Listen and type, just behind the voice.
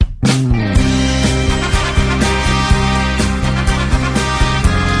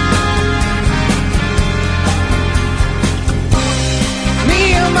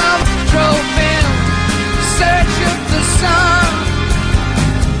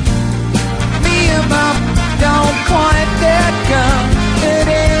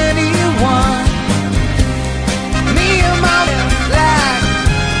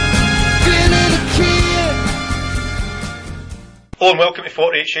Hello and welcome to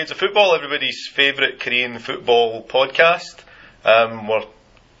 48 Shades of Football, everybody's favourite Korean football podcast. We're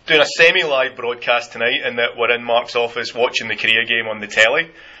doing a semi-live broadcast tonight in that we're in Mark's office watching the Korea game on the telly.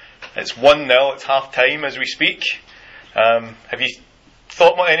 It's 1-0, it's half time as we speak. Have you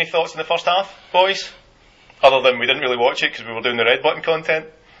any thoughts in the first half, boys? Other than we didn't really watch it because we were doing the red button content.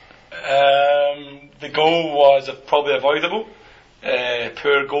 The goal was probably avoidable.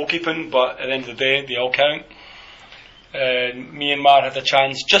 Poor goalkeeping, but at the end of the day, they all count. Myanmar had a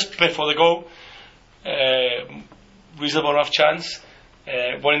chance just before the goal, reasonable enough chance.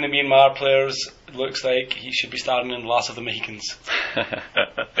 One of the Myanmar players looks like he should be starting in the Last of the Mohicans.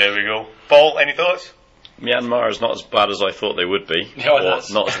 There we go. Paul, any thoughts? Myanmar is not as bad as I thought they would be, or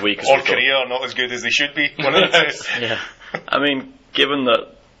not as weak as or we Korea thought. are not as good as they should be. One of the two. Yeah, I mean, given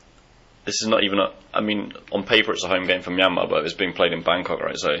that this is not even on paper it's a home game for Myanmar, but it's being played in Bangkok,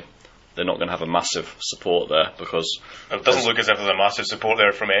 right? So they're not going to have a massive support there because it doesn't look as if there's a massive support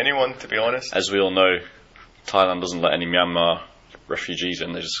there from anyone, to be honest. As we all know, Thailand doesn't let any Myanmar refugees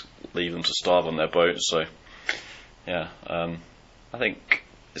in; they just leave them to starve on their boat. So, yeah, I think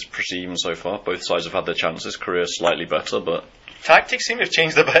it's pretty even so far. Both sides have had their chances. Korea's slightly better, but tactics seem to have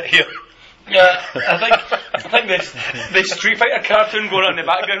changed a bit here. Yeah, I think the Street Fighter cartoon going on in the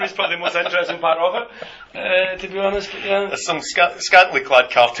background is probably the most interesting part of it, to be honest. But yeah, there's some scantily clad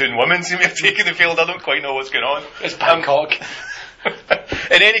cartoon women seem to have taken the field. I don't quite know what's going on. It's Bangkok.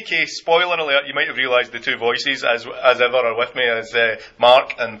 In any case, spoiler alert, you might have realised the two voices as ever are with me as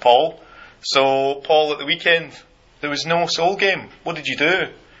Mark and Paul. So, Paul, at the weekend there was no Seoul game. What did you do?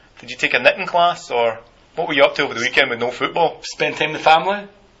 Did you take a knitting class, or what were you up to over the weekend with no football? Spend time with the family.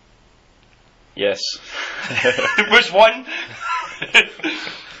 yes. Which one?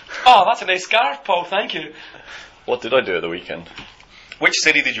 Oh, that's a nice scarf, Paul, thank you. What did I do at the weekend? Which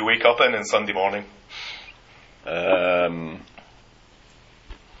city did you wake up in on Sunday morning?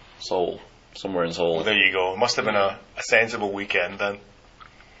 Seoul. Somewhere in Seoul. Well, there you go. Must have been a sensible weekend then.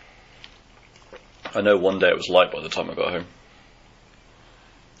 I know one day it was light by the time I got home.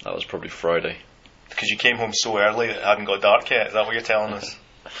 That was probably Friday. Because you came home so early that it hadn't got dark yet, is that what you're telling us?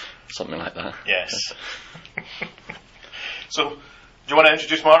 Something like that. Yes. So, do you want to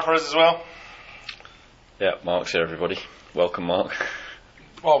introduce Mark for us as well? Yeah, Mark's here, everybody. Welcome, Mark.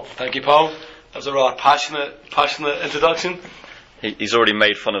 Well, thank you, Paul. That was a rather passionate introduction. He's already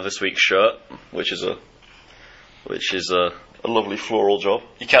made fun of this week's shirt, which is a lovely floral job.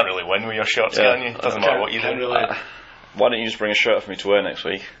 You can't really win with your shirts, can you? It doesn't matter what you do. Really. Why don't you just bring a shirt for me to wear next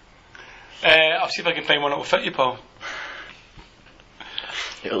week? I'll see if I can find one that will fit you, Paul.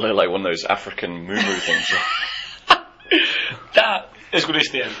 It'll look like one of those African moo things. That is going to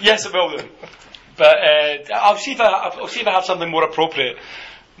stay in. Yes, it will do. But I'll see if I have something more appropriate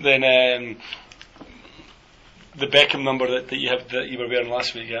than the Beckham number that you were wearing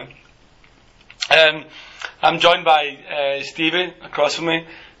last week. Yeah. I'm joined by Stevie across from me.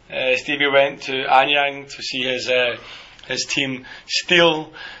 Stevie went to Anyang to see his team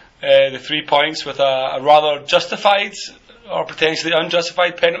steal the 3 points with a rather justified or potentially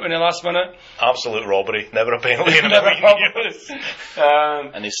unjustified penalty in the last minute. Absolute robbery. Never a penalty in a million years.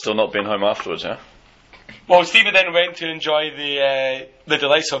 And he's still not been home afterwards, yeah? Well, Stevie then went to enjoy the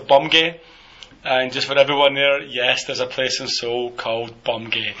delights of Bumgay. And just for everyone there, yes, there's a place in Seoul called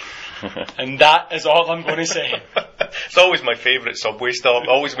Bumgay. And that is all I'm going to say. It's always my favourite subway stop. It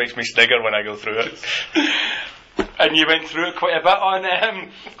always makes me snigger when I go through it. And you went through it quite a bit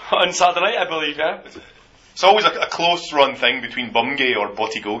on Saturday night, I believe, yeah? It's always a close run thing between Bumgay or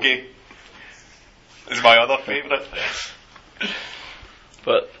Botigoge. Is my other favourite.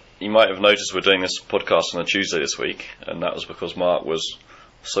 But you might have noticed we're doing this podcast on a Tuesday this week, and that was because Mark was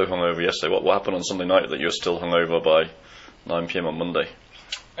so hungover yesterday. What happened on Sunday night that you were still hungover by 9 p.m. on Monday?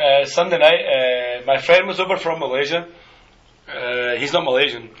 Sunday night, my friend was over from Malaysia. He's not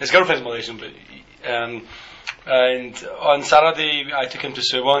Malaysian. His girlfriend's Malaysian, but and on Saturday I took him to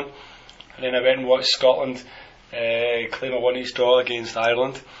Suwon, and then I went and watched Scotland claim a 1-each draw against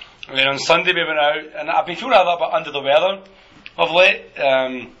Ireland. And then on Sunday we went out, and I've been feeling a little bit under the weather of late.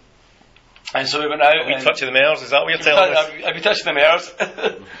 And so we went out. Are we touching the mares? Is that what you're telling us? I've been touching the mares.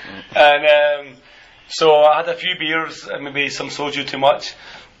 And so I had a few beers and maybe some soju too much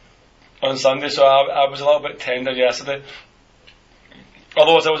on Sunday, so I was a little bit tender yesterday.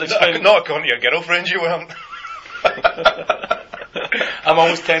 Although, as I was explaining... Not according to your girlfriend, you weren't. I'm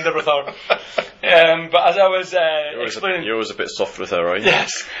always tender with her. But as I was explaining, you're always a bit soft with her, right?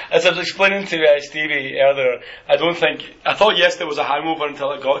 yes, as I was explaining to Stevie earlier, I thought yesterday was a hangover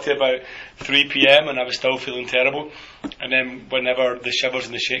until it got to about 3 p.m. and I was still feeling terrible. And then whenever the shivers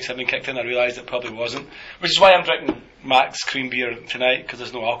and the shakes had been kicked in, I realised it probably wasn't. Which is why I'm drinking Mac's cream beer tonight, because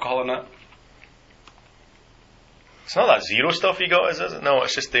there's no alcohol in it. It's not that zero stuff you got, is it? No,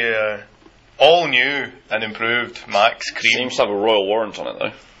 it's just the all new and improved Mac's cream. Seems to have a royal warrant on it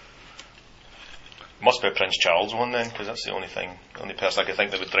though. Must be a Prince Charles one then, because that's the only person I could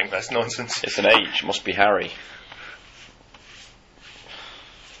think that would drink this nonsense. It's an H. Must be Harry.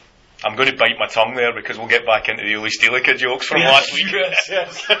 I'm going to bite my tongue there because we'll get back into the Uli Stelica jokes from last week. Yes.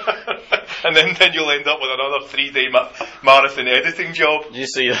 And then you'll end up with another 3-day marathon editing job. Did you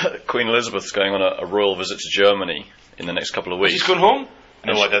see that Queen Elizabeth's going on a royal visit to Germany in the next couple of weeks? She's going home?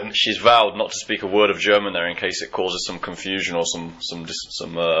 No, I didn't. She's vowed not to speak a word of German there in case it causes some confusion or some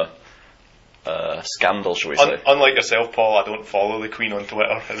scandal, shall we say. Unlike yourself, Paul, I don't follow the Queen on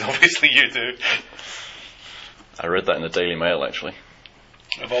Twitter, as obviously you do. I read that in the Daily Mail, actually.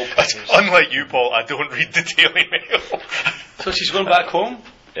 Of all places. Unlike you, Paul, I don't read the Daily Mail. So she's going back home?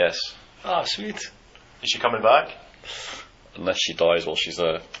 Yes. Ah, sweet. Is she coming back? Unless she dies while she's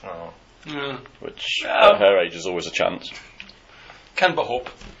there. Oh. Yeah. Which, at her age, is always a chance. Can but hope.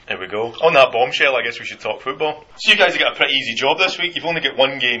 There we go. On that bombshell, I guess we should talk football. So you guys have got a pretty easy job this week. You've only got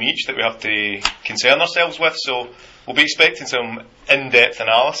one game each that we have to concern ourselves with, so we'll be expecting some in-depth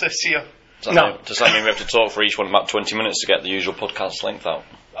analysis here. Does that mean we have to talk for each one about 20 minutes to get the usual podcast length out?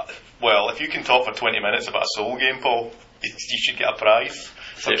 Well, if you can talk for 20 minutes about a soul game, Paul, you should get a prize.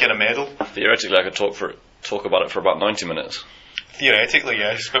 Some kind of medal. Theoretically, I could talk about it for about 90 minutes. Theoretically,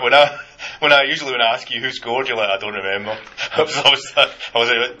 yes, but when I usually ask you who scored, you're like, I don't remember. I was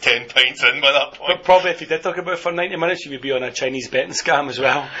about 10 pints in by that point. But probably if you did talk about it for 90 minutes, you would be on a Chinese betting scam as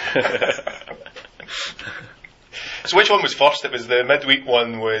well. So which one was first? It was the midweek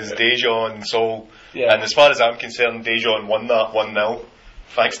one was Dijon Seoul, yeah. And as far as I'm concerned, Dijon won that 1-0.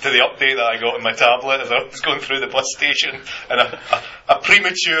 Thanks to the update that I got on my tablet as I was going through the bus station, and a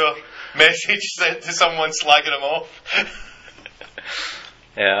premature message sent to someone slagging them off.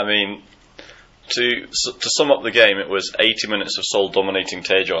 Yeah, I mean, to sum up the game, it was 80 minutes of Seoul dominating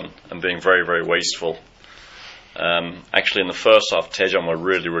Daejeon and being very, very wasteful. Actually, in the first half, Daejeon were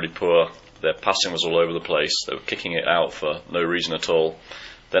really, really poor. Their passing was all over the place. They were kicking it out for no reason at all.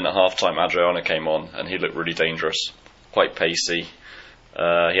 Then at half-time, Adriano came on, and he looked really dangerous, quite pacey.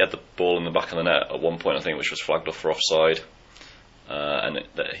 He had the ball in the back of the net at one point, I think, which was flagged off for offside. And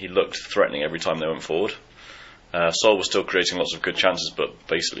he looked threatening every time they went forward. Seoul was still creating lots of good chances, but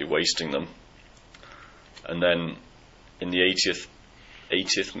basically wasting them. And then in the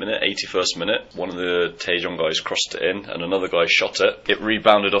 81st minute, one of the Daejeon guys crossed it in, and another guy shot it. It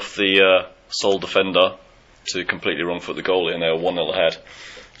rebounded off the Seoul defender to completely wrong foot the goalie, and they were 1-0 ahead.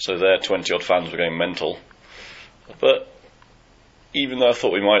 So their 20-odd fans were going mental. But even though I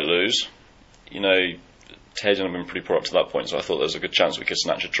thought we might lose, Daejeon had been pretty poor up to that point, so I thought there was a good chance we could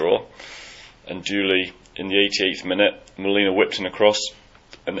snatch a draw. And duly, in the 88th minute, Molina whipped in a cross,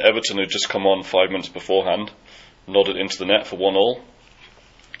 and Everton, who'd just come on 5 minutes beforehand, nodded into the net for 1-1.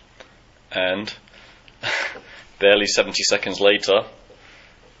 And barely 70 seconds later,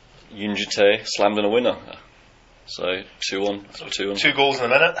 Yoon Jae slammed in a winner. So 2-1. 2 goals in a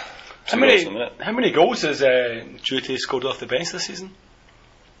minute. How many goals has Jae scored off the bench this season?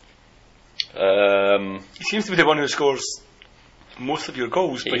 He seems to be the one who scores most of your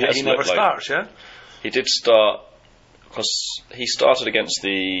goals, but yet he never starts, yeah? He did start, because he started against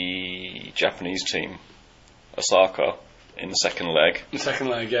the Japanese team, Osaka, in the second leg. The second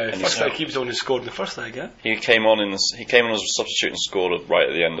leg, yeah. First leg, he was the one who scored in the first leg, yeah? He came on as a substitute and scored right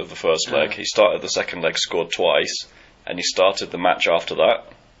at the end of the first leg. He started the second leg, scored twice, and he started the match after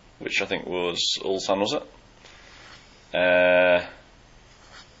that, which I think was Ulsan, was it?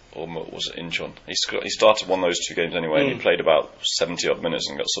 Or was it Incheon? He started one of those 2 games anyway, and he played about 70 odd minutes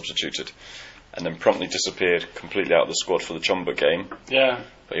and got substituted, and then promptly disappeared completely out of the squad for the Chonbuk game. Yeah.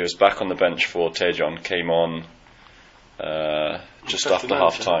 But he was back on the bench for Daejeon, came on just after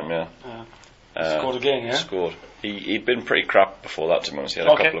half time, yeah. Scored again, yeah? Scored. He'd been pretty crap before that, to be honest. He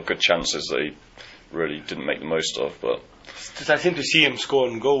had a couple of good chances that he really didn't make the most of, but I seem to see him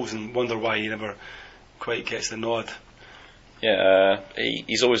scoring goals and wonder why he never quite gets the nod. Yeah,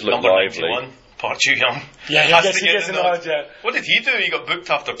 he's always looked Number lively. 91, Park Ju-young. Yeah, he gets the nod, yeah. What did he do? He got booked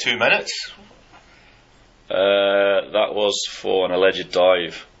after 2 minutes. That was for an alleged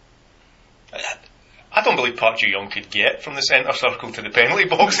dive. I don't believe Park Ji-young could get from the centre circle to the penalty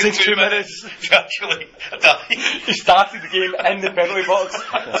box in 2 minutes to actually die. He started the game in the penalty box.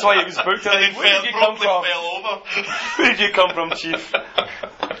 That's why he was booked. Like, where did you come from? Fell over. Where did you come from, Chief?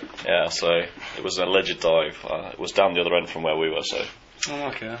 Yeah, so it was an alleged dive. It was down the other end from where we were, so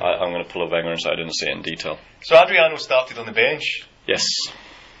Okay. I'm going to pull a Wenger and say I didn't see it in detail. So Adriano started on the bench. Yes.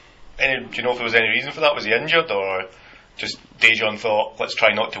 Do you know if there was any reason for that? Was he injured, or just Dejan thought, let's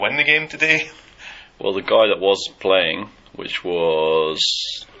try not to win the game today? Well, the guy that was playing, which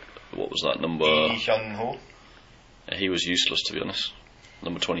was... what was that number? Lee Hyun-ho. He was useless, to be honest.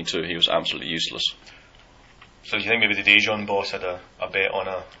 Number 22, he was absolutely useless. So do you think maybe the Dejan boss had a bet on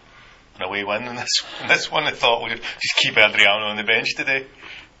an away win in this one? They thought, we'll just keep Adriano on the bench today.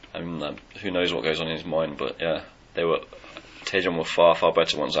 I mean, who knows what goes on in his mind, but yeah, Tejan were far, far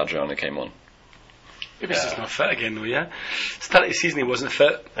better once Adriano came on. Maybe he's just not fit again, though, yeah? Start of the season he wasn't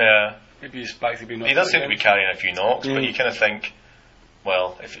fit. Yeah. Maybe he's back to being not He fit does seem to again. be carrying a few knocks, but you kind of think,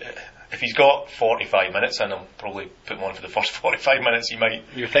 well, if he's got 45 minutes in him, probably put him on for the first 45 minutes, you might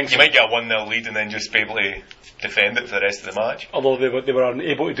get a 1-0 lead and then just be able to defend it for the rest of the match. Although they were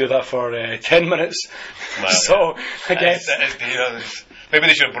unable to do that for 10 minutes. Well, so, I guess... Maybe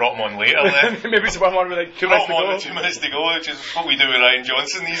they should have brought him on later then. Maybe it's one with like 2 minutes to go. 2 minutes to go, which is what we do with Ryan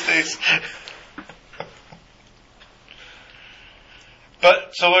Johnson these days.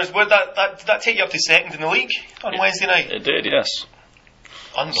 But, so did that take you up to second in the league on Wednesday night? It did, yes.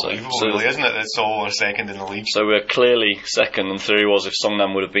 Unbelievable, So- really, isn't it? That Seoul are second in the league. So we're clearly second, and theory was if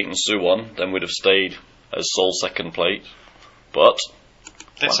Songnam would have beaten Suwon, then we'd have stayed as sole second plate. But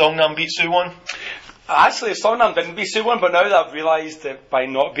Did Songnam beat Suwon? Actually, Songnam didn't beat Suwon, but now that I've realised that by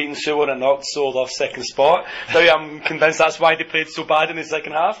not beating Suwon it knocked Seoul off second spot, now I'm convinced that's why they played so bad in the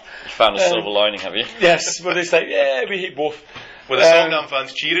second half. you found a silver lining, have you? Yes, where it's like, yeah, we hate both. Were the Songnam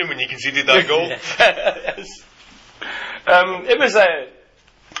fans cheering when you conceded that goal? Yes. It was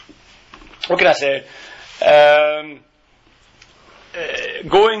what can I say?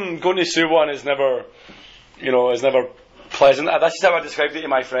 Going to Suwon is never pleasant. That's just how I described it to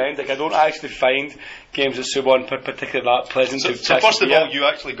my friend. Like, I don't actually find games at Suwon particularly that pleasant. So first of all, you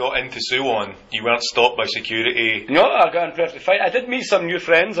actually got into Suwon. You weren't stopped by security. No, I got in perfectly fine. I did meet some new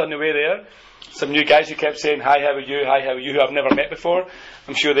friends on the way there. Some new guys who kept saying, hi, how are you? Hi, how are you? Who I've never met before.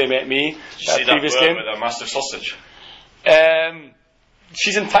 I'm sure they met me Did you at see a previous that game. bird with a massive sausage?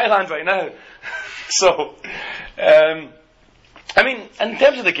 She's in Thailand right now. So, I mean, in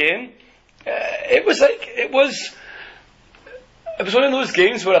terms of the game, it was one of those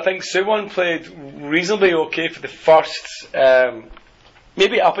games where I think Suwon played reasonably okay for the first,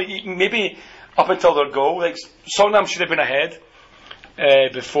 maybe up until their goal. Like, Songnam should have been ahead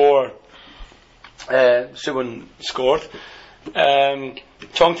before Suwon scored.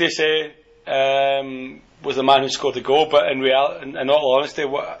 Chong Tae-se was the man who scored the goal, but in all honesty,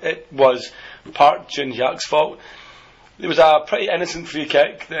 it was Park Jin-hyuk's fault. It was a pretty innocent free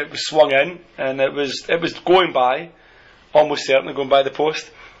kick that was swung in, and it was going by, almost certainly going by the post.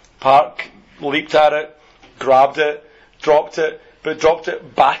 Park leaped at it, grabbed it, dropped it, but dropped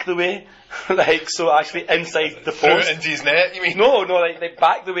it back the way, like, so actually inside the Threw post. it into his net, you mean? No, like they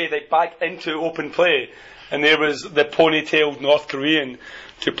backed the way, they backed into open play, and there was the ponytailed North Korean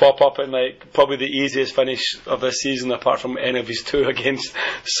to pop up in like probably the easiest finish of this season, apart from any of his two against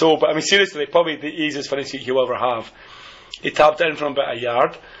Seoul. But I mean, seriously, probably the easiest finish he'll ever have. He tapped in from about a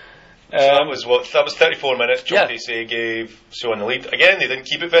yard. So that was 34 minutes. Chong Tae-se gave Suwon the lead. Again, they didn't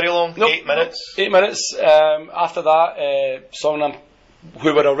keep it very long. Nope, 8 minutes. 8 minutes. After that, Songnam,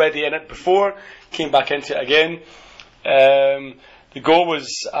 who were already in it before, came back into it again. The goal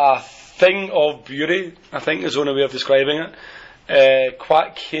was a thing of beauty, I think is the only way of describing it.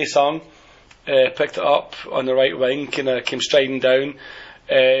 Kwak Hae-sung picked it up on the right wing, kind of came striding down,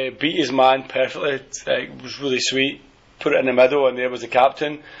 beat his man perfectly. It was really sweet. Put it in the middle, and there was the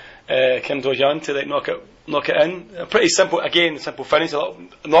captain, Kim Do-hyun, to like knock it in. Pretty simple, again, simple finish.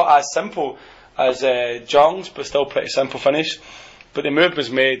 Not as simple as Jong's, but still pretty simple finish. But the move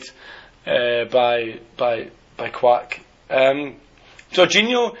was made by Kwak.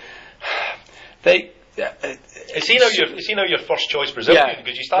 Jorginho, Is he now your first choice Brazilian?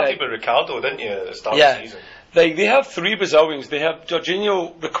 Because you started with Ricardo, didn't you, at the start of the season? They have three Brazilians. They have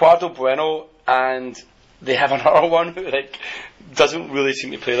Jorginho, Ricardo Bueno, and they have another one who doesn't really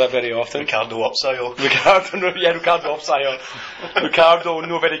seem to play that very often. Ricardo Upsayo. Ricardo Upsayo. Ricardo,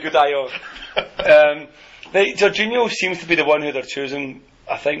 no very good ayo. Jorginho seems to be the one who they're choosing,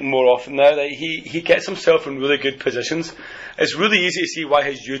 I think, more often now. He gets himself in really good positions. It's really easy to see why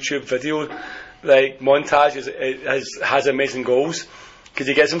his YouTube video montage has amazing goals. because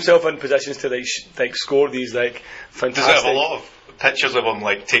he gets himself in positions to like score these like fantastic. Does it have a lot of pictures of him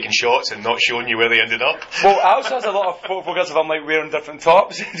like taking shots and not showing you where they ended up? Well, it also has a lot of photographs of him like wearing different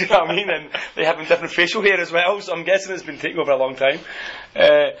tops. Do you know what I mean? And they having different facial hair as well. So I'm guessing it's been taken over a long time.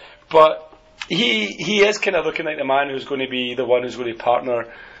 But he is kind of looking like the man who's going to be the one who's going to partner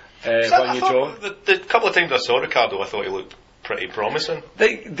Wang Yizhou. The couple of times I saw Ricardo, I thought he looked pretty promising.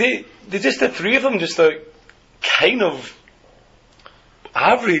 They just the three of them just like kind of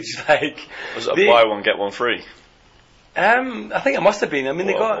average. Like was it a buy one get one free? I think it must have been. I mean,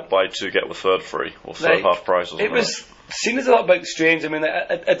 they got buy two get the third free or third half price. Or it was seen as a little bit strange. I mean,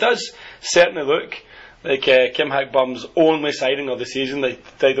 it does certainly look like Kim Hak-bum's only signing of the season. Like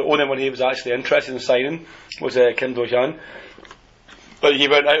the only one he was actually interested in signing was Kim Do-hyun. But he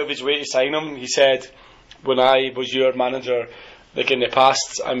went out of his way to sign him. He said, "When I was your manager, like in the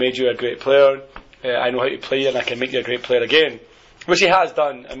past, I made you a great player. I know how to play, and I can make you a great player again," which he has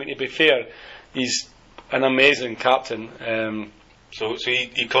done. I mean, to be fair, he's an amazing captain. So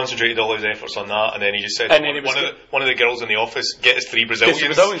he concentrated all his efforts on that, and then he just said, one of the girls in the office, get his 3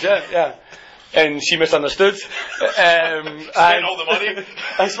 Brazilians. Yeah. And she misunderstood. Spent all the money.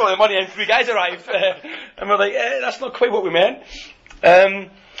 I spent all the money, and 3 guys arrived. And we're like, that's not quite what we meant.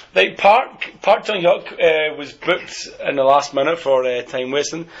 Like Park Jung-hyuk was booked in the last minute for time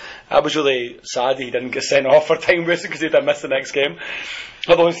wasting. I was really sad he didn't get sent off for time wasting because he'd have missed the next game.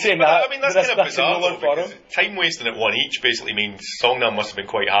 Although in saying that, I mean that's kind of bizarre though, because time wasting at 1 each basically means Songnam must have been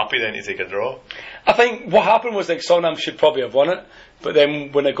quite happy then to take a draw. I think what happened was like Songnam should probably have won it, but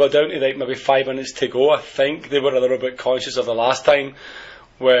then when it got down to like maybe 5 minutes to go, I think they were a little bit conscious of the last time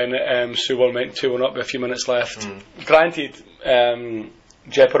when Suwon went 2-1 up with a few minutes left. Granted,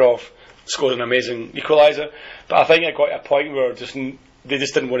 Jeparov scored an amazing equaliser, but I think it got to a point where they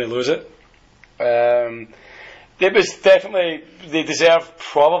just didn't want to lose it. It was definitely, they deserved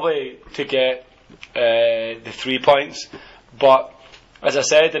probably to get the 3 points, but as I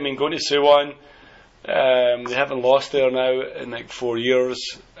said, I mean, going to Suwon, they haven't lost there now in like 4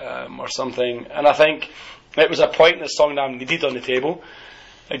 years or something, and I think it was a point that Songnam needed on the table.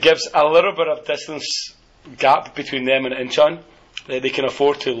 It gives a little bit of distance gap between them and Incheon. They can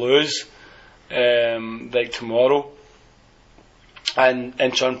afford to lose like tomorrow, and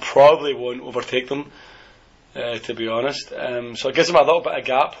Incheon probably won't overtake them, to be honest. So it gives them a little bit of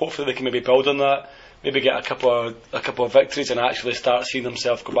gap. Hopefully they can maybe build on that, maybe get a couple of victories and actually start seeing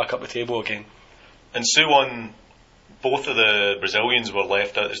themselves go back up the table again. And Suwon, both of the Brazilians were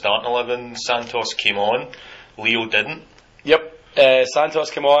left out the starting 11. Santos came on, Leo didn't. Yep, Santos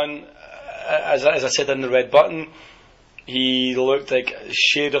came on, as I said in the red button. He looked like a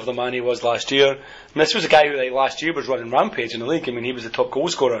shade of the man he was last year. And this was a guy who like last year was running rampage in the league. I mean, he was the top goal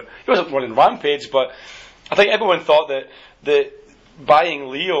scorer. He wasn't running rampage, but I think everyone thought that buying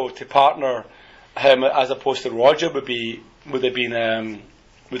Leo to partner him as opposed to Roger would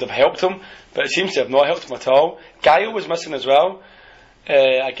have helped him, but it seems to have not helped him at all. Gaio was missing as well.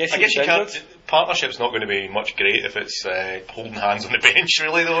 I guess you can't. Partnership's not going to be much great if it's holding hands on the bench,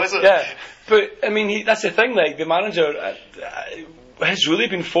 really, though, is it? Yeah, but I mean, that's the thing. Like the manager has really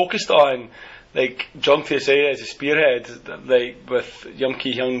been focused on like Jung Tae-se as a spearhead, like with Yum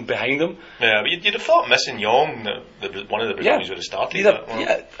Ki-hyun behind him. Yeah, but you'd have thought missing Yong, one of the Brazilians would have started.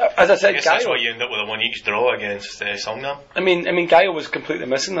 As I said, that's why you end up with a 1 each draw against Songnam. I mean, Gaio was completely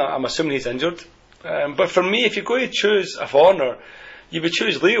missing. I'm assuming he's injured. But for me, if you're going to choose a foreigner, you would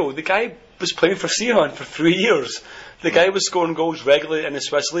choose Leo. The guy was playing for Seon for 3 years. The guy was scoring goals regularly in the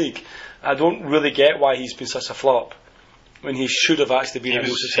Swiss league. I don't really get why he's been such a flop when he should have actually been a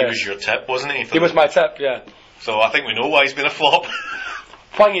real success. He was your tip, wasn't he? He was my tip, yeah. So I think we know why he's been a flop.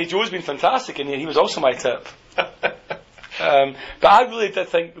 Hwang Hae-jo's been fantastic, and he was also my tip. But I really did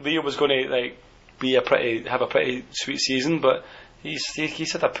think Leo was going to have a pretty sweet season, but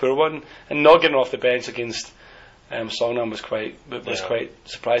he's had a poor one, and not getting off the bench against Songnam was quite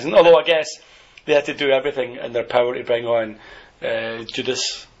surprising. Although I guess they had to do everything in their power to bring on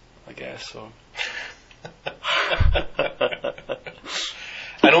Judas, I guess. So.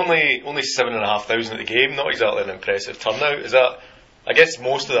 And only 7,500 at the game, not exactly an impressive turnout. Is that? I guess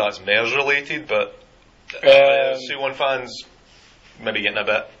most of that's MERS related, but Suwon fans maybe getting a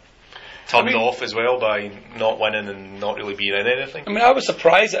bit turned off as well by not winning and not really being in anything. I mean, I was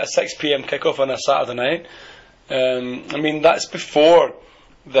surprised at a 6 p.m. kickoff on a Saturday night. I mean, that's before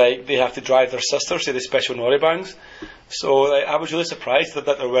they have to drive their sisters to the special Noribangs. So I was really surprised that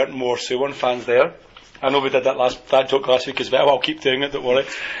there weren't more Suwon fans there. I know we did that joke last week as well. I'll keep doing it, don't worry.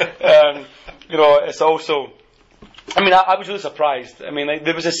 It's also I mean, I was really surprised. I mean, like,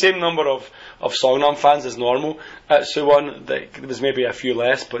 there was the same number of Songnam fans as normal at Suwon. Like, there was maybe a few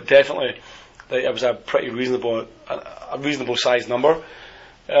less, but definitely like, it was a pretty reasonable sized number.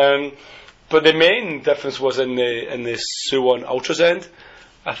 But the main difference was in the Suwon Ultras end.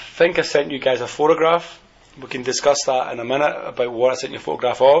 I think I sent you guys a photograph. We can discuss that in a minute about what I sent you a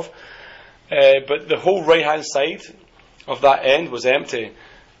photograph of. But the whole right hand side of that end was empty,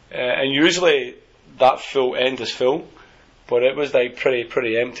 and usually that full end is full, but it was like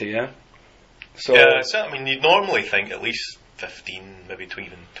pretty empty, yeah. So yeah, so, I mean, you'd normally think at least 15, maybe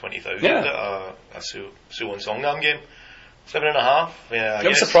even 20,000 Yeah. at a Suwon Songnam game. 7.5. Yeah, it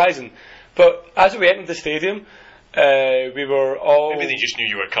was surprising. But as we entered the stadium, we were all. Maybe they just knew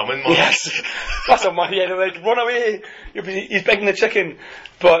you were coming, Mark. Yes, that's a man. Yeah, they're like, run away! He's begging the chicken.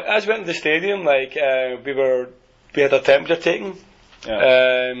 But as we went to the stadium, like we had our temperature taken.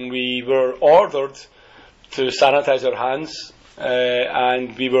 Yeah. We were ordered to sanitize our hands,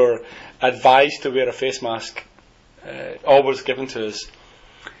 and we were advised to wear a face mask. Always given to us.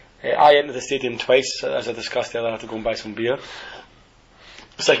 I entered the stadium twice, as I discussed earlier. I had to go and buy some beer.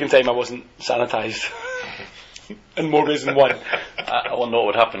 The second time I wasn't sanitised. In more ways than one. I wonder what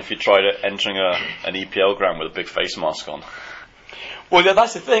would happen if you tried entering an EPL ground with a big face mask on. Well, yeah,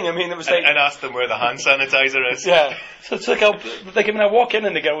 that's the thing. I mean, it was like. And ask them where the hand sanitizer is. Yeah. So it's like, I walk in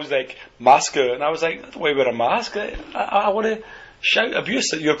and the girl was like, mask her. And I was like, I don't want to wear a mask. I want to shout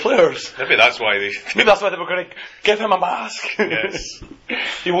abuse at your players. Maybe that's why they. Maybe that's why they were going to give him a mask. Yes.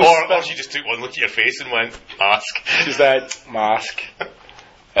 or she just took one look at your face and went, mask. She said, mask.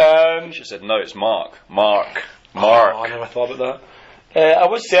 She said, no, it's Mark. Mark. Oh, I never thought about that. I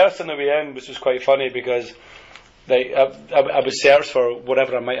was searched on the way in, which was quite funny because I was searched for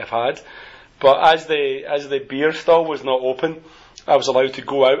whatever I might have had. But as the beer stall was not open, I was allowed to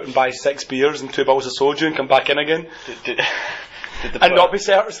go out and buy 6 beers and 2 bottles of soju and come back in again. And not be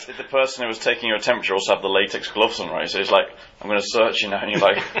searched. Did the person who was taking your temperature also have the latex gloves on, right? So he's like, I'm going to search you now, and you're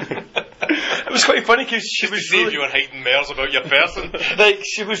like... It was quite funny because she was to see if you were hiding mails about your person. Like,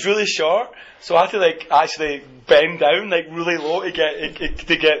 she was really short, so I had to like actually bend down like really low to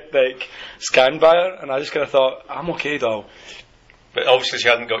get like scanned by her, and I just kind of thought, I'm okay, doll. But obviously she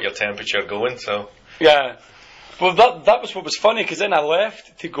hadn't got your temperature going, so... Yeah. Well, that was what was funny, because then I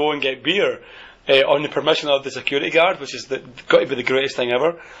left to go and get beer on the permission of the security guard, which is got to be the greatest thing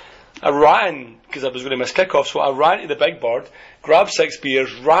ever. I ran, because I was going to miss kickoff, so I ran to the big board, grabbed 6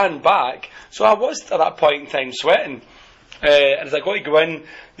 beers, ran back. So I was, at that point in time, sweating. And as I got to go in,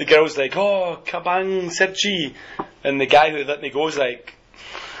 the girl's like, oh, kabang, serchi. And the guy who let me go was like,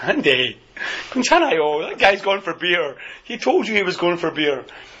 Andy, kunchanayo, that guy's going for beer. He told you he was going for beer.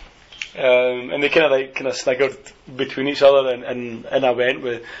 And they kind of sniggered between each other, and I went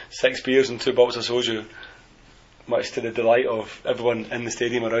with 6 beers and 2 bottles of soju, much to the delight of everyone in the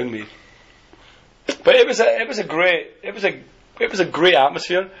stadium around me. But it was a great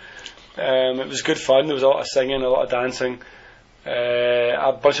atmosphere. It was good fun. There was a lot of singing, a lot of dancing.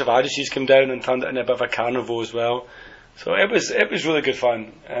 A bunch of agencies came down and turned it into a bit of a carnival as well. So it was really good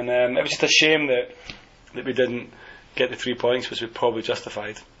fun, and it was just a shame that we didn't get the 3 points, which we probably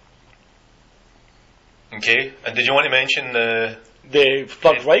justified. Okay, and did you want to mention the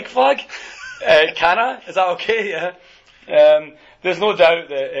Third Reich flag? Kana, is that okay? Yeah. There's no doubt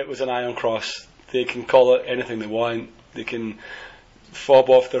that it was an Iron Cross. They can call it anything they want. They can fob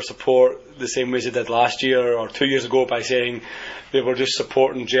off their support the same way as they did last year or 2 years ago by saying they were just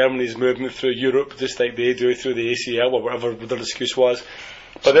supporting Germany's movement through Europe, just like they do through the ACL or whatever their excuse was.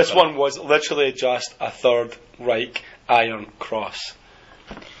 But this one was literally just a Third Reich Iron Cross.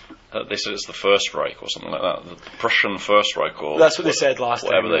 They said it's the First Reich or something like that. The Prussian First Reich, or that's what they said last time.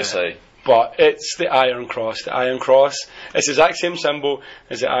 Whatever they say. But it's the Iron Cross. The Iron Cross. It's the exact same symbol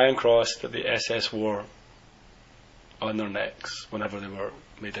as the Iron Cross that the SS wore on their necks whenever they were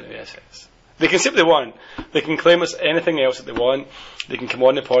made into the SS. They can say what they want. They can claim it's anything else that they want. They can come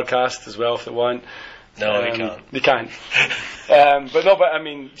on the podcast as well if they want. No, they can't. They can. But I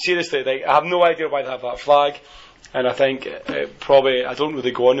mean, seriously, I have no idea why they have that flag. And I think I don't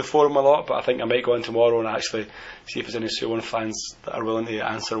really go on the forum a lot, but I think I might go on tomorrow and actually see if there's any Suwon fans that are willing to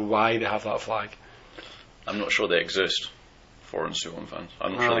answer why they have that flag. I'm not sure they exist, foreign Suwon fans.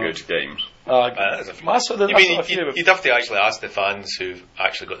 I'm not sure they go to games. You'd have to actually ask the fans who've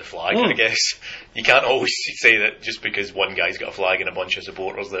actually got the flag, I guess. You can't always say that just because one guy's got a flag and a bunch of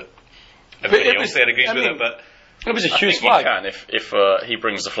supporters that everybody else there agrees with it. But it was a huge flag. flag. You can if he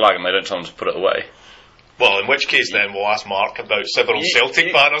brings the flag and they don't tell him to put it away. Well, in which case then we'll ask Mark about several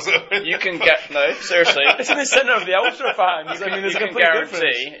Celtic banners. You can get no, seriously. It's in the centre of the Ulster fans. I mean, there's You a can complete difference.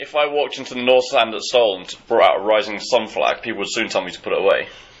 guarantee if I walked into the North Stand at Seoul and brought out a rising sun flag, people would soon tell me to put it away.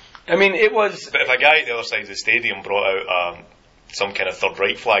 I mean, it was. But if a guy at the other side of the stadium brought out some kind of Third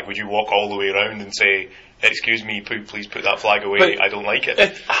Reich flag, would you walk all the way around and say, "Excuse me, please put that flag away, But I don't like it"?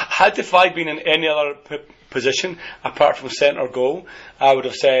 Had the flag been in any other position apart from centre goal, I would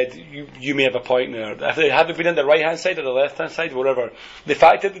have said you may have a point there. If they had been in the right hand side or the left hand side, whatever. The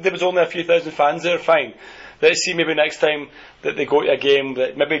fact that there was only a few thousand fans there, fine. Let's see maybe next time that they go to a game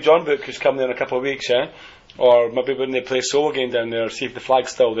that maybe John Book who's coming there in a couple of weeks, yeah, or maybe when they play Seoul again down there, see if the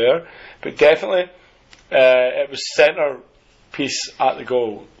flag's still there. But definitely, it was centre piece at the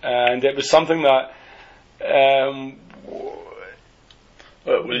goal, and it was something that.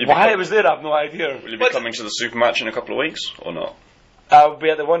 Why it was there, I have no idea. Will you be coming to the super match in a couple of weeks or not? I'll be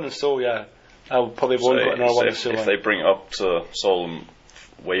at the one in Seoul, yeah. I probably won't go to another one in Seoul. If they bring it up to Seoul and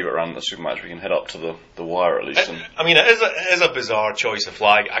wave it around the super match, we can head up to the wire at least. I mean, it is a bizarre choice of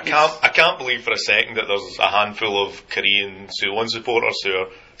flag. I can't believe for a second that there's a handful of Korean Suwon supporters who are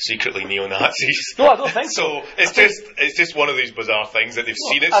secretly neo-Nazis. No, I don't think so. It's just one of these bizarre things that they've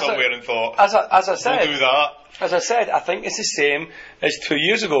seen it somewhere and thought, as I said, we'll do that. As I said, I think it's the same as 2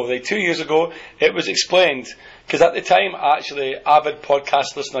 years ago. Like 2 years ago, it was explained, because at the time, actually, avid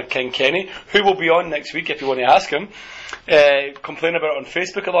podcast listener King Kenny, who will be on next week if you want to ask him, complained about it on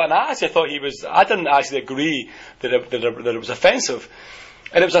Facebook a lot, and I actually thought I didn't actually agree that it was offensive.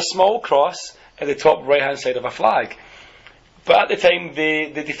 And it was a small cross at the top right hand side of a flag. But at the time,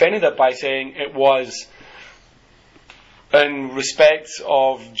 they defended it by saying it was in respect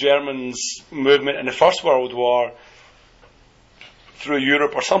of Germans' movement in the First World War through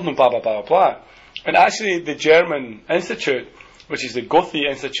Europe or something, blah, blah, blah, blah. And actually the German Institute, which is the Goethe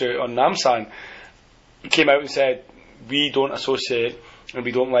Institute on Namsan, came out and said, we don't associate and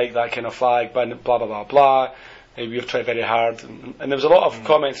we don't like that kind of flag, blah, blah, blah, blah, and we've tried very hard. And there was a lot of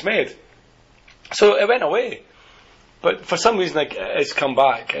comments made. So it went away. But for some reason, it's come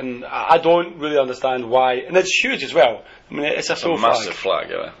back, and I don't really understand why. And it's huge as well. I mean, it's a massive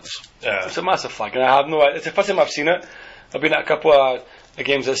flag, yeah. It's a massive flag, and I have no idea. It's the first time I've seen it. I've been at a couple of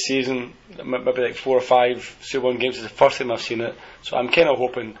games this season, maybe like 4 or 5 Suwon games. It's the first time I've seen it, so I'm kind of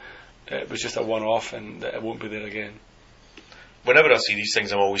hoping it was just a one-off and that it won't be there again. Whenever I see these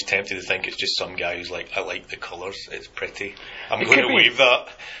things, I'm always tempted to think it's just some guy who's like, I like the colours, it's pretty, I'm going to wave that,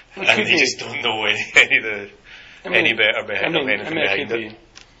 and they just don't know any better behind anything behind it.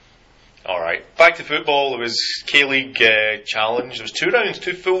 Alright, back to football. There was K-League Challenge. There was 2 rounds,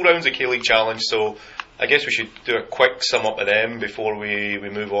 2 full rounds of K-League Challenge, so I guess we should do a quick sum up of them before we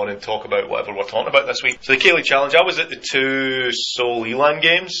move on and talk about whatever we're talking about this week. So the K-League Challenge, I was at the 2 Seoul Elan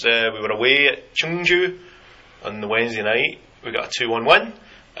games. We were away at Chungju on the Wednesday night. We got a 2-1 win,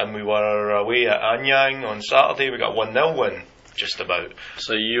 and we were away at Anyang on Saturday. We got a 1-0 win. Just about.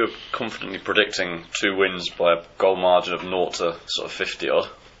 So you were confidently predicting 2 wins by a goal margin of 0 to sort of 50 odd.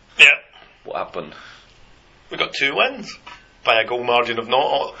 Yeah. What happened? We got 2 wins by a goal margin of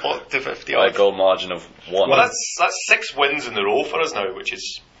 0 to 50 odd. By a goal margin of 1. Well, that's 6 wins in a row for us now, which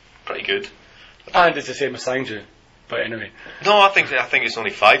is pretty good. And it's the same as Sangju. But anyway. No, I think it's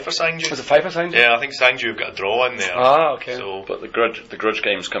only 5 for Sangju. Was it 5 for Sangju? Yeah, I think Sangju have got a draw in there. Ah, okay. So, but the grudge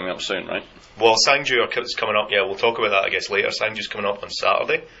game's coming up soon, right? Well, Sangju is coming up. Yeah, we'll talk about that I guess later. Sangju's coming up on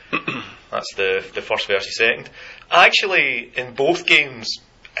Saturday. That's the first versus second. Actually, in both games,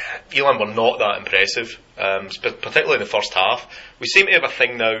 Elan were not that impressive, particularly in the first half. We seem to have a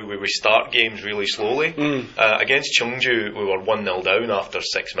thing now where we start games really slowly. Against Chungju, we were 1-0 down after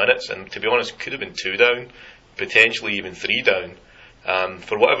 6 minutes, and to be honest, could have been 2 down, potentially even 3 down.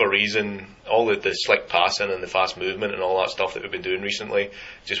 For whatever reason, all the slick passing and the fast movement and all that stuff that we've been doing recently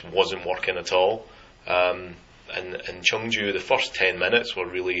just wasn't working at all. And in Chungju, the first 10 minutes were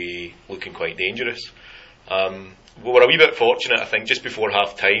really looking quite dangerous. We were a wee bit fortunate, I think, just before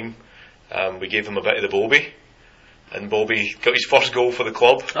half time. We gave him a bit of the Bobby, and Bobby got his first goal for the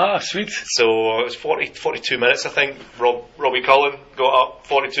club. Ah, sweet. So it was 42 minutes, I think. Robbie Cullen got up,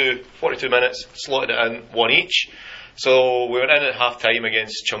 42 minutes, slotted it in, 1 each. So we went in at half time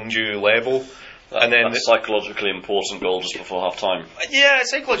against Chungju level. And then that's psychologically important goal just before half time. Yeah,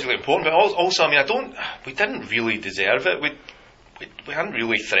 it's psychologically important, but also, I mean, we didn't really deserve it. We hadn't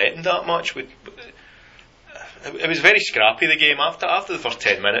really threatened that much. It was very scrappy, the game. After the first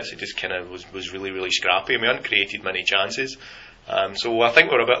 10 minutes, it just kind of was really, really scrappy, and we hadn't created many chances. So I think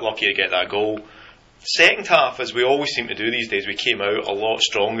we were a bit lucky to get that goal. second half, as we always seem to do these days, we came out a lot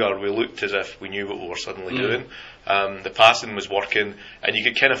stronger. We looked as if we knew what we were suddenly doing. The passing was working, and you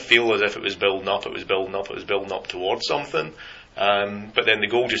could kind of feel as if it was building up, it was building up, it was building up towards something. But then the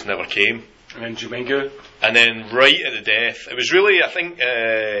goal just never came. And then Jumengu. And then right at the death, it was really, I think,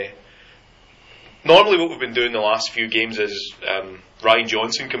 normally what we've been doing the last few games is Ryan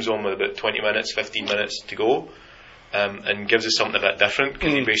Johnson comes on with about 20 minutes, 15 minutes to go. And gives us something a bit different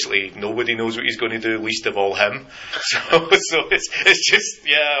because basically nobody knows what he's going to do, least of all him. So it's just,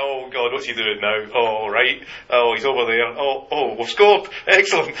 yeah, oh God, what's he doing now? Oh, right, oh, he's over there. Oh, we've scored,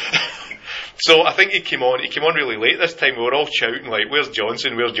 excellent. So I think he came on really late this time. We were all shouting like, where's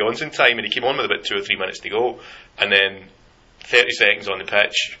Johnson time? And he came on with about 2 or 3 minutes to go, and then 30 seconds on the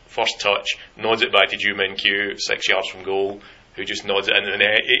pitch, first touch, nods it back to Ju Min-kyu, 6 yards from goal, who just nods it into the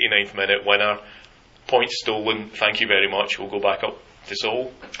net, 89th minute winner. Point stolen, thank you very much, we'll go back up to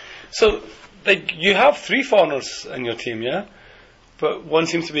Seoul. So, you have 3 foreigners in your team, yeah? But one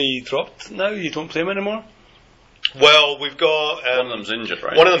seems to be dropped now, you don't play him anymore? Well, we've got... one of them's injured,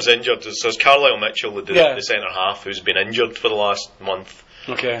 right? One of them's injured. There's Carlisle Mitchell, the centre half, who's been injured for the last month.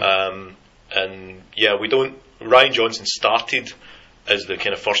 Okay. And yeah, Ryan Johnson started as the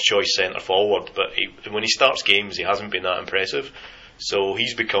kind of first choice centre forward, but when he starts games, he hasn't been that impressive. So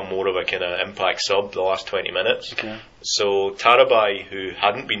he's become more of a kind of impact sub the last 20 minutes. Okay. So Tarabai, who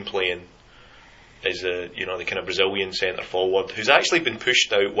hadn't been playing, is the kind of Brazilian centre forward who's actually been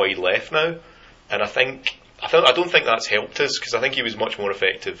pushed out wide left now, and I don't think that's helped us because I think he was much more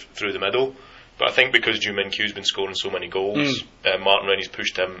effective through the middle. But I think because Ju Min-kyu's been scoring so many goals, Martin Rennie's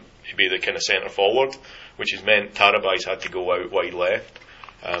pushed him to be the kind of centre forward, which has meant Tarabai's had to go out wide left,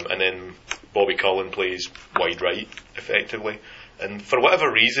 and then Bobby Cullen plays wide right effectively. And for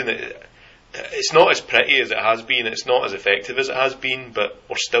whatever reason, it's not as pretty as it has been, it's not as effective as it has been, but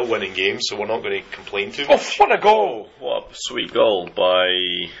we're still winning games, so we're not going to complain too much. What a goal! What a sweet goal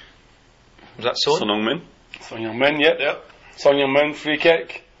by... Was that Son? Son Heung-min? Son Heung-min, yep. Son Heung-min, free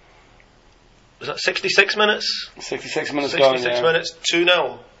kick. Was that 66 minutes? 66 minutes 66 minutes,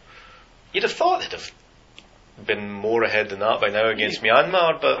 2-0. You'd have thought they'd have been more ahead than that by now against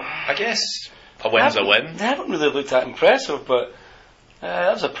Myanmar, but I guess a win's a win. They haven't really looked that impressive, but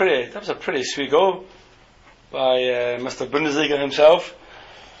that was a pretty sweet goal by Mr. Bundesliga himself.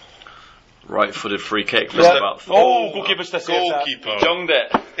 Right-footed free kick. Goalkeeper still Goalkeeper. Junged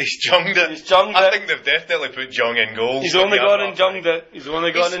it. He's junged it. I think they've definitely put Jung in goals. He's only gone and junged it.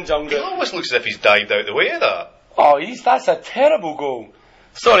 He almost looks as if he's dived out the way of that. Oh, that's a terrible goal.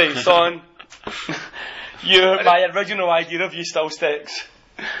 Sorry, Son. My original idea of you still sticks.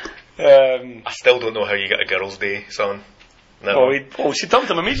 I still don't know how you get a girls' day, Son. No. She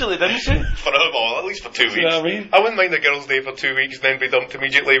dumped him immediately, didn't she? At least for 2 weeks. You know what I mean? I wouldn't mind a girls' day for 2 weeks and then be dumped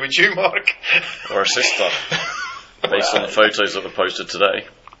immediately with you, Mark. Or a sister. Based on the photos that were posted today.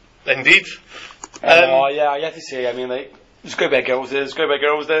 Indeed. I have to say, I mean, like, there's got to be a girls'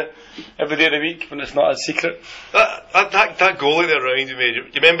 day every day of the week when it's not a secret. That goalie there reminded me.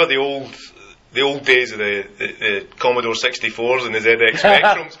 You remember the old days of the Commodore 64s and the ZX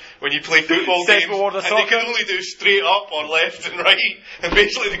Spectrums when you play football games and they could only do straight up or left and right, and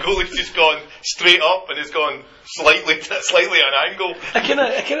basically the goalie's just gone straight up and it's gone slightly at an angle.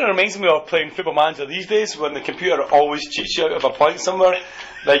 It kind of reminds me of playing Football Manager these days when the computer always cheats you out of a point somewhere.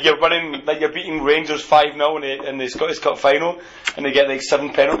 Like you're beating Rangers 5-0 in the Scottish Cup final, and they get like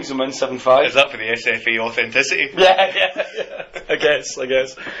 7 penalties and win 7-5. Is that for the SFA authenticity? Yeah. I guess.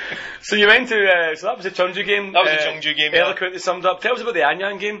 So you went to so that was a Chungju game. That was a Chungju game. Eloquently summed up. Tell us about the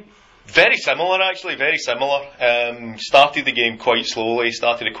Anyang game. Very similar, actually. Very similar. Started the game quite slowly.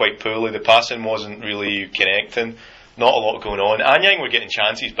 Started it quite poorly. The passing wasn't really connecting. Not a lot going on. Anyang were getting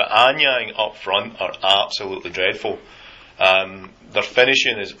chances, but Anyang up front are absolutely dreadful. Their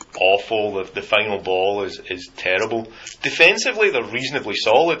finishing is awful. The final ball is terrible. Defensively, they're reasonably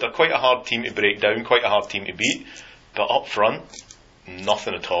solid. They're quite a hard team to break down, quite a hard team to beat. But up front,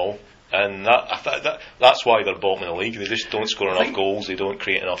 nothing at all. And that's why they're bottom of the league. They just don't score enough goals. They don't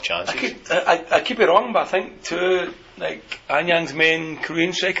create enough chances. I could be wrong, but I think Anyang's main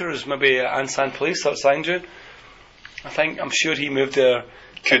Korean striker is maybe Ansan Place at Sangju. I'm sure he moved there.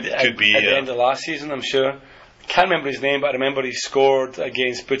 Could be at the end of last season. I'm sure. Can't remember his name, but I remember he scored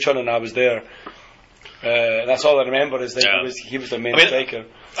against Bucheon and I was there. That's all I remember is that he was the main striker.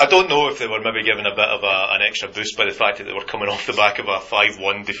 I don't know if they were maybe given a bit of an extra boost by the fact that they were coming off the back of a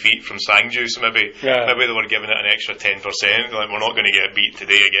 5-1 defeat from Sangju, so maybe they were giving it an extra 10%. Like, we're not going to get beat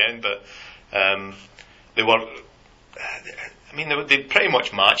today again, but they were. I mean, they pretty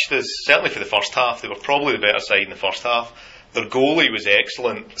much matched us. Certainly for the first half, they were probably the better side in the first half. their goalie was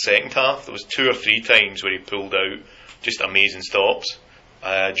excellent the second half. There was 2 or 3 times where he pulled out just amazing stops.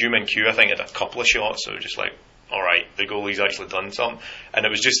 Ju Min Kyu, I think, had a couple of shots, so just like, alright, the goalie's actually done something. And it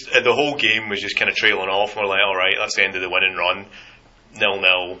was just, the whole game was just kind of trailing off, and we're like, alright, that's the end of the winning run.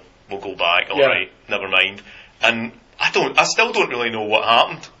 0-0, we'll go back, alright, never mind. And I still don't really know what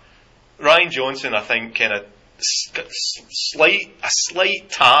happened. Ryan Johnson, I think, kind of a slight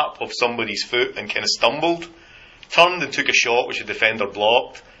tap of somebody's foot and kind of stumbled, turned and took a shot which the defender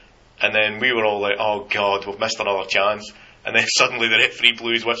blocked, and then we were all like, oh god, we've missed another chance. And then suddenly the referee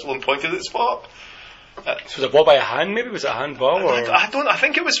blew his whistle and pointed at the spot. So was it ball by a hand? Maybe was it a handball? Or? I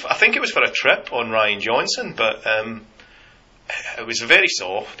think it was for a trip on Ryan Johnson, but it was very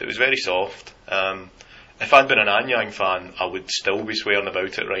soft. It was very soft. If I'd been an Anyang fan, I would still be swearing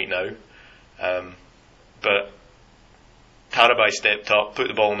about it right now. But Tarabai stepped up, put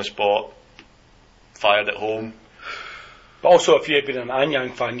the ball on the spot, fired it home. But also, if you had been an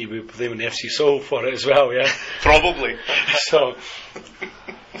Anyang fan, you would be blaming FC Seoul for it as well, yeah? Probably. so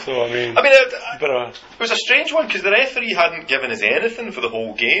I mean, it was a strange one because the referee hadn't given us anything for the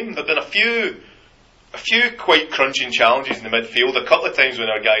whole game. There'd been a few quite crunching challenges in the midfield. A couple of times when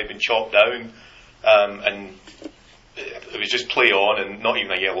our guy had been chopped down, and it was just play on and not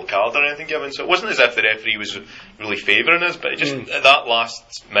even a yellow card or anything given. So it wasn't as if the referee was really favouring us, but it just at that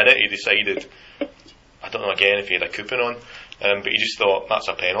last minute he decided, I don't know again if he had a coupon on, but he just thought that's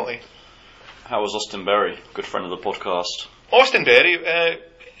a penalty. How was Austin Berry, good friend of the podcast? Austin Berry,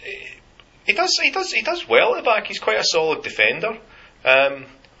 he does well at the back. He's quite a solid defender.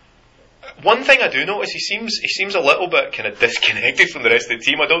 One thing I do notice, he seems a little bit kind of disconnected from the rest of the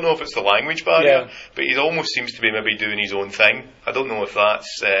team. I don't know if it's the language barrier, but he almost seems to be maybe doing his own thing. I don't know if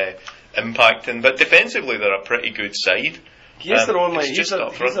that's impacting, but defensively they're a pretty good side. He's their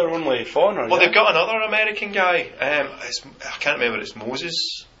only foreigner. Well, they've got another American guy. I can't remember. It's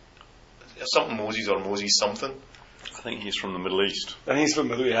Moses, something Moses or Moses something. I think he's from the Middle East. I think he's from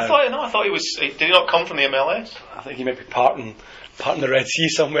the Middle East. I thought he was. Did he not come from the MLS? I think he might be parting the Red Sea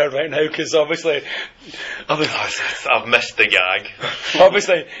somewhere right now, because obviously I've missed the gag.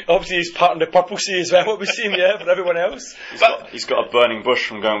 obviously he's parting the Purple Sea as well. What we see him, for everyone else. He's got a burning bush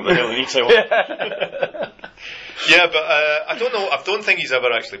from going up the hill in Ito. Yeah, but I don't know. I don't think he's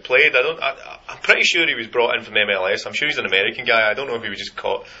ever actually played. I'm pretty sure he was brought in from MLS. I'm sure he's an American guy. I don't know if he was just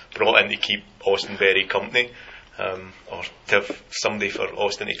brought in to keep Austin Berry company, or to have somebody for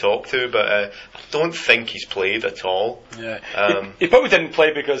Austin to talk to. But I don't think he's played at all. Yeah, he probably didn't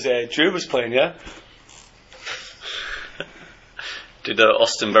play because Drew was playing. Yeah. Did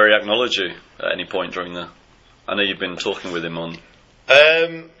Austin Berry acknowledge you at any point during the? I know you've been talking with him on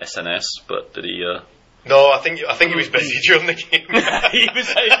SNS, but did he? No, I think he was busy during the game. He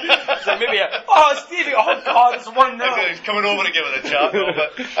was like maybe Stevie, oh God, it's 1-0. He's coming over to give it a chat. No,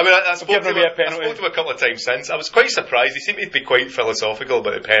 but I mean, I spoke to him a couple of times since. I was quite surprised. He seemed to be quite philosophical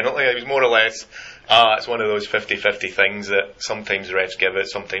about the penalty. It was more or less, it's one of those 50-50 things that sometimes the refs give it,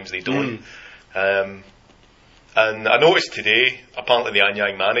 sometimes they don't. And I noticed today, apparently the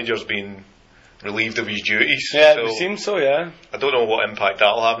Anyang manager's been relieved of his duties. Yeah, it seems so. Yeah. I don't know what impact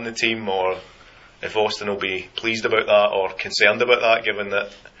that'll have on the team, or if Austin will be pleased about that or concerned about that, given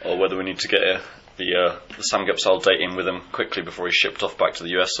that. Or whether we need to get the Sam Gipsal date in with him quickly before he's shipped off back to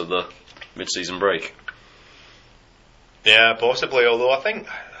the US for the mid-season break. Yeah, possibly. Although I think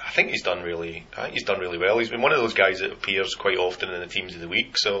he's done really well. He's been one of those guys that appears quite often in the teams of the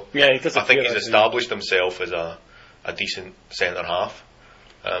week. So yeah, he does. I think he's established himself as a decent centre half.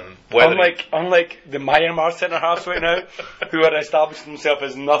 Unlike the Myanmar centre halves right now, who are establishing themselves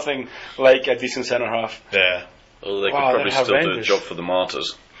as nothing like a decent centre half. Yeah. Well, they could probably still do a job for the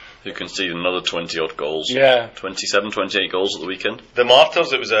Martyrs, who conceded another 20 odd goals. Yeah. 27, 28 goals at the weekend. The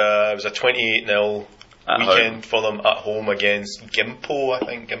Martyrs, it was a 28-0 weekend home for them at home against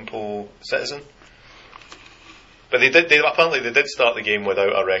Gimpo Citizen. But they did start the game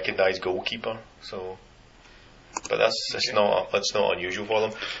without a recognised goalkeeper. So. But it's not unusual for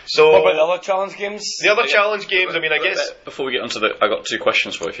them. So what about the other challenge games? The other challenge games, I mean, I guess. Before we get onto I got 2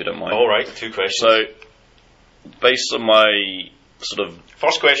 questions for you, if you don't mind. All right, 2 questions. So, based on my sort of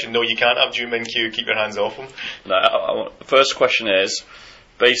first question, no, you can't have Ju Min Kyu. Keep your hands off him. No, the first question is,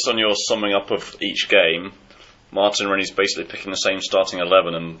 based on your summing up of each game, Martin Rennie's basically picking the same starting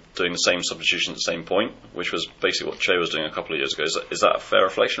 11 and doing the same substitution at the same point, which was basically what Che was doing a couple of years ago. Is that a fair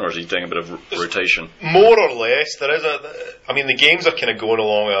reflection, or is he doing a bit of rotation? More or less. There is the games are kind of going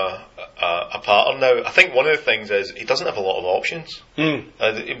along a pattern now. I think one of the things is he doesn't have a lot of options.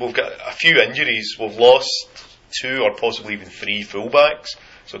 We've got a few injuries. We've lost 2 or possibly even 3 fullbacks.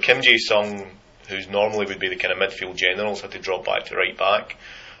 So Kim Jae-sung who's normally would be the kind of midfield generals, had to drop back to right back.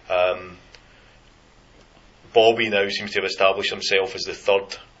 Bobby now seems to have established himself as the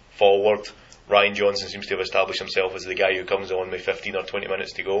third forward. Ryan Johnson seems to have established himself as the guy who comes on with 15 or 20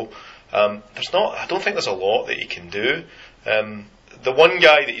 minutes to go. I don't think there's a lot that he can do. The one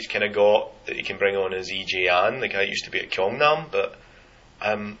guy that he's kind of got that he can bring on is EJ An, the guy who used to be at Gyeongnam, but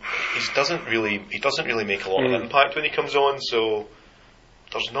he doesn't really make a lot of impact when he comes on. So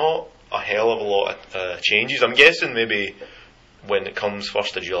there's not a hell of a lot of changes. I'm guessing maybe when it comes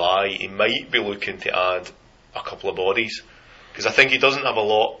 1st of July, he might be looking to add a couple of bodies, because I think he doesn't have a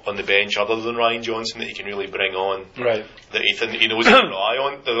lot on the bench other than Ryan Johnson that he can really bring on. Right. That he knows he can rely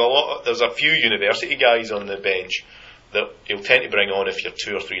on. There's a few university guys on the bench that he'll tend to bring on if you're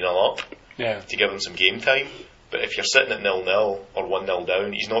 2 or 3-0 up, to give him some game time. But if you're sitting at 0-0 or 1-0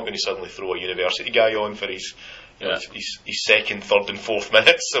 down, he's not going to suddenly throw a university guy on for his second, third, and fourth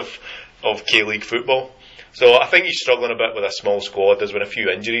minutes of K-League football. So I think he's struggling a bit with a small squad. There's been a few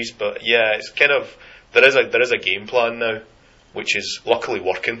injuries, but yeah, it's kind of there is a game plan now, which is luckily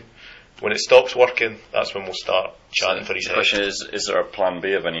working. When it stops working, that's when we'll start chatting for his head. The question is there a plan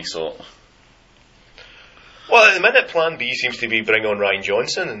B of any sort? Well, at the minute, plan B seems to be bring on Ryan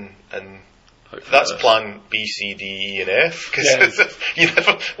Johnson, and that's plan B, C, D, E, and F. Because he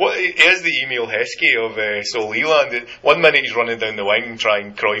has the Emil Heskey of Seoul Eland. 1 minute he's running down the wing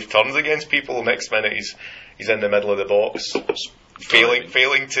trying Cruyff turns against people. Next minute he's in the middle of the box,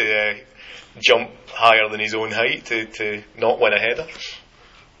 failing to jump higher than his own height to not win a header.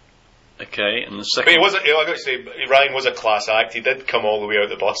 Okay, and the second. But I got to say, Ryan was a class act. He did come all the way out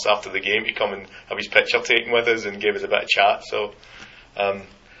the bus after the game to come and have his picture taken with us and give us a bit of chat. So,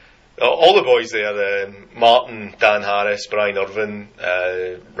 all the boys there, Martin, Dan Harris, Brian Irvin,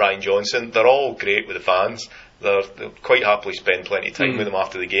 Ryan Johnson, they're all great with the fans. They'll quite happily spend plenty of time with them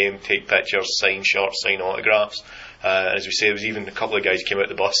after the game, take pictures, sign shirts, sign autographs. And as we say, there was even a couple of guys came out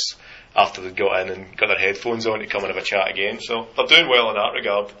the bus after they got in and got their headphones on to come and have a chat again. So they're doing well in that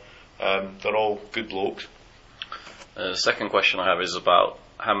regard. They're all good blokes. The second question I have is about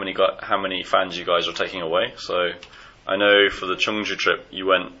how many fans you guys are taking away. So I know for the Cheongju trip you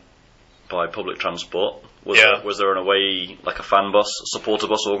went by public transport. Was there an away, like a fan bus, a supporter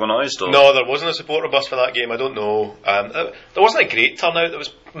bus organised? No, there wasn't a supporter bus for that game. I don't know. There wasn't a great turnout. There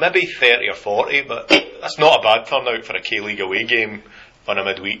was maybe 30 or 40, but that's not a bad turnout for a K-League away game on a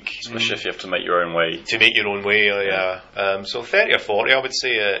midweek. Especially if you have to make your own way. To make your own way, so 30 or 40, I would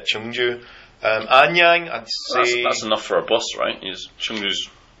say, at Cheongju. Anyang, I'd say... That's enough for a bus, right? Cheongju's...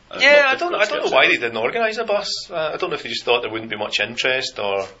 I don't know why they didn't organise a bus. I don't know if they just thought there wouldn't be much interest,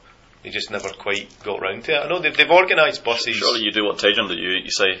 or they just never quite got round to it. I know they've organised buses. Surely you do what Taejon did.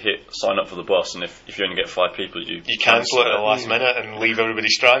 You say, sign up for the bus, and if you only get 5 people, you cancel it at the last minute and leave everybody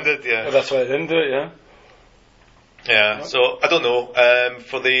stranded. Yeah, well, that's why they didn't do it. Yeah, so I don't know.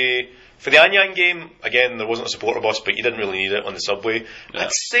 For the Anyang game, again, there wasn't a supporter bus, but you didn't really need it on the subway. Yeah.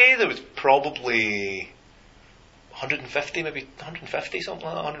 I'd say there was probably 150, maybe 150, something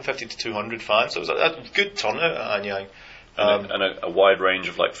like that, 150 to 200 fans. So it was a good turnout at Anyang. And a wide range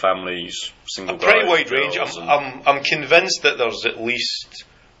of like families, single guys. A pretty wide range. I'm convinced that there's at least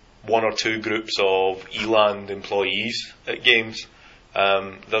 1 or 2 groups of Eland employees at games.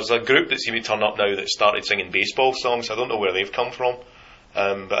 There's a group that seem to turn up now that started singing baseball songs. I don't know where they've come from,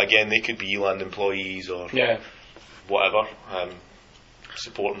 but again, they could be Eland employees or whatever,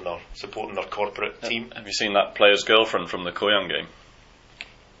 supporting their corporate team. Have you seen that player's girlfriend from the Koyang game?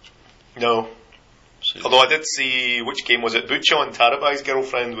 No. Although I did see, which game was it? Buchon Tarabai's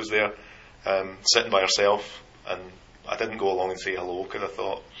girlfriend was there, sitting by herself, and I didn't go along and say hello because I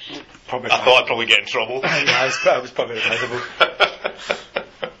thought I'd probably get in trouble. I was probably advisable.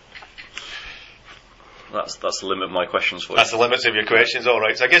 That's the limit of my questions for you. That's the limits of your questions,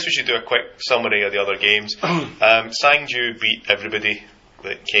 alright. So I guess we should do a quick summary of the other games. Sangju beat everybody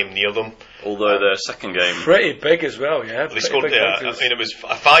that came near them. Although their second game... Pretty big as well, yeah. They scored, I mean, it was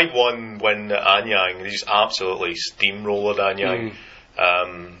a 5-1 win at Anyang. They just absolutely steamrolled Anyang.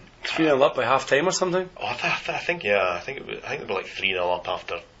 3-0 up by half time or something? Oh, I think they were like 3-0 up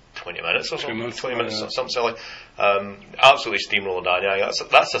after 20 minutes or something. 20 minutes, something silly. Absolutely steamrolled Anyang.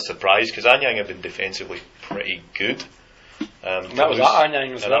 That's a surprise because Anyang have been defensively pretty good. That was at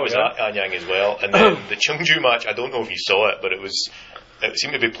Anyang as well. That was at Anyang as well. And then the Cheongju match, I don't know if you saw it, but it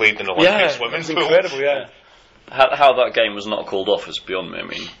seemed to be played in an Olympic swimming pool. Incredible, yeah. How that game was not called off is beyond me. I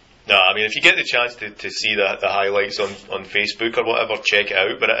mean, no, I mean, if you get the chance to see the highlights on Facebook or whatever, check it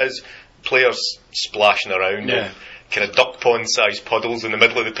out. But it is players splashing around in kind of duck pond sized puddles in the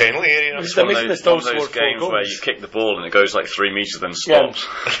middle of the penalty area. It's one of those games where you kick the ball and it goes like 3 metres then stops.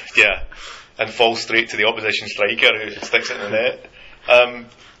 Yeah. and falls straight to the opposition striker who sticks it in the net.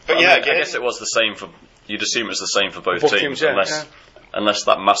 But I again, I guess it was the same for. You'd assume it's the same for both teams, yeah, unless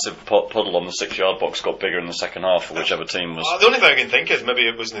that massive puddle on the 6-yard box got bigger in the second half for whichever team was. The only thing I can think is maybe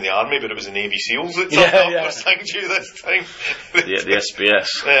it wasn't in the army, but it was the Navy SEALs that turned up for Sangju this time. The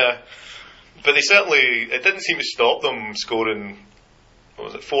SBS. Yeah, but it didn't seem to stop them scoring. What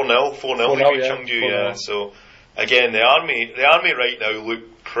was it, 4-0? 4-0 against Chungju, yeah. So again, the army right now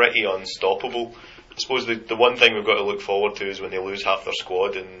look pretty unstoppable. I suppose the one thing we've got to look forward to is when they lose half their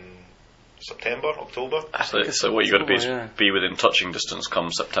squad in September, October. So what you've got to be within touching distance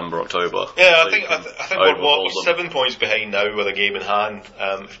come September, October. Yeah, I think we're 7 points behind now with a game in hand.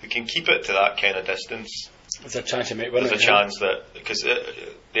 If we can keep it to that kind of distance, there's a chance there's a chance that, because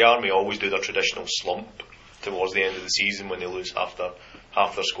the army always do their traditional slump towards the end of the season when they lose half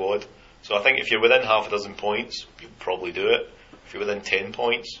their squad. So I think if you're within half a dozen points, you'll probably do it. If you're within 10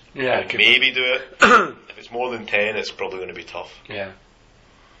 points, you maybe do it. If it's more than 10, it's probably going to be tough. Yeah.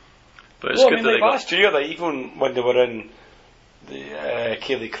 But it's good that last year, even when they were in the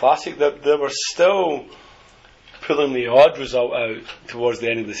K-League Classic, they were still pulling the odd result out towards the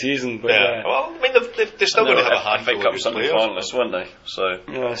end of the season. But, well, I mean, they're still going to have a handful of good players, finalists, weren't they? So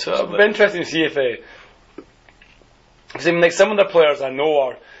it'll be interesting to see if because I mean, like, some of the players I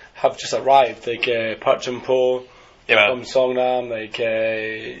know have just arrived, like Park Jin-po, Songnam, like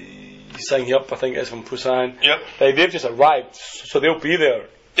Sang Hyup, I think it is from Busan. Yep. Like, they've just arrived, so they'll be there.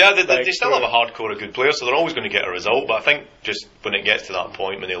 Yeah, they still have a hardcore of good players, so they're always going to get a result. But I think just when it gets to that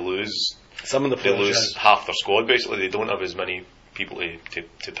point when they lose, they lose half their squad. Basically, they don't have as many people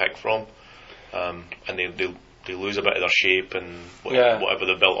to pick from, and they lose a bit of their shape and whatever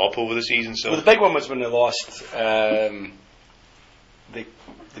they've built up over the season. So the big one was when they lost the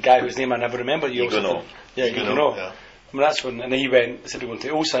guy whose name I never remember. Iguno. Iguno. Yeah. I mean, that's when, and then he said he went to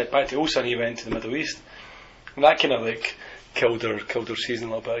Ulsan, back to Ulsan, and he went to the Middle East, and that kind of like killed their season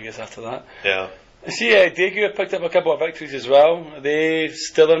a little bit, I guess, after that. Yeah. I see Daegu have picked up a couple of victories as well. Are they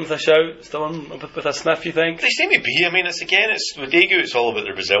still in with a shout? Still in with a sniff, you think? They seem to be. I mean, it's with Daegu, it's all about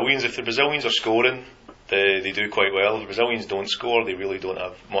the Brazilians. If the Brazilians are scoring, they do quite well. If the Brazilians don't score, they really don't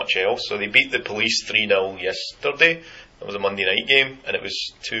have much else. So they beat the Police 3-0 yesterday. It was a Monday night game, and it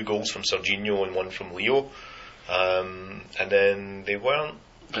was 2 goals from Serginho and 1 from Leo. And then they weren't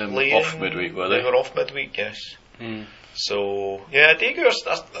playing. Off midweek, were they? They were off midweek, yes. So, yeah, Daegu are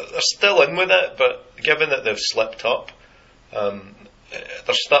still in with it, but given that they've slipped up,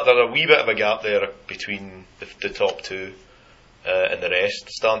 there's a wee bit of a gap there between the top 2 and the rest,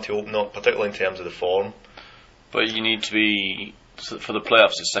 starting to open up, particularly in terms of the form. But you need to be, for the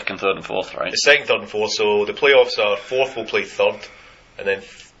playoffs, it's 2nd, 3rd and 4th, right? It's 2nd, 3rd and 4th, so the playoffs are 4th will play 3rd, and then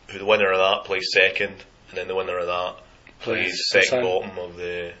the winner of that plays 2nd, and then the winner of that plays 2nd bottom of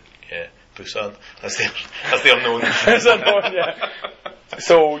the Busan, as they're known.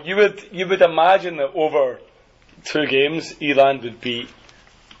 So you would imagine that over 2 games, Eland would beat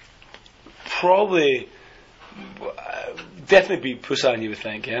definitely beat Busan. You would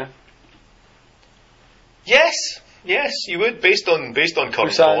think, yeah. Yes, you would, based on current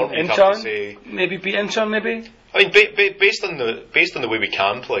Busan, form. You'd Incheon, have to say, maybe beat Incheon, maybe. I mean, based on the way we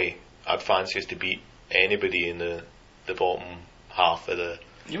can play, I'd fancy us to beat anybody in the bottom half of the.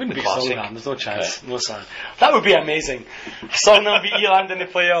 You wouldn't beat Classic. Songnam, there's no chance. No chance. That would be amazing. Songnam beat Eland in the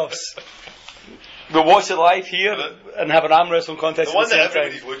playoffs. We'll watch it live here and have an arm wrestling contest. The one that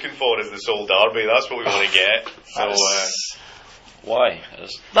everybody's looking for is the Seoul Derby. That's what we want to get. So, why?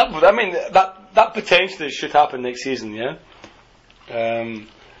 That potentially should happen next season. Yeah.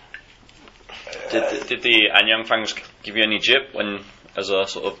 Did the Anyang fans give you any jip as a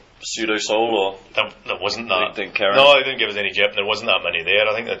sort of pseudo Seoul, or there wasn't that? They didn't care. No, they didn't give us any jip. There wasn't that many there.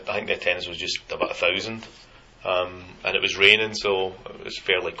 I think the attendance was just about 1,000, and it was raining, so it was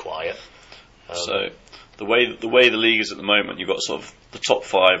fairly quiet. So the way the league is at the moment, you've got sort of the top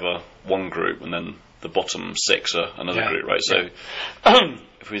 5 are one group, and then the bottom 6 are another group, right? So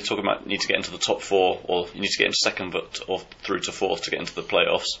if we talk about need to get into the top 4, or you need to get into 2nd, or through to 4th to get into the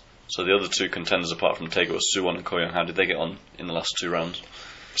playoffs. So the other 2 contenders apart from Taego are Suwon and Koyang. How did they get on in the last 2 rounds?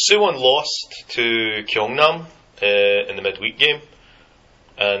 Suwon lost to Gyeongnam in the midweek game,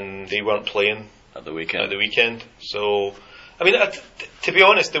 and they weren't playing at the weekend. So, I mean, to be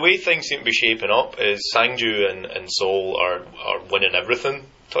honest, the way things seem to be shaping up is Sangju and Seoul are winning everything,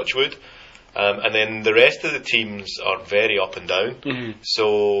 touch wood, and then the rest of the teams are very up and down. Mm-hmm.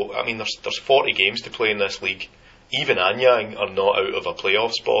 So, I mean, there's 40 games to play in this league. Even Anyang are not out of a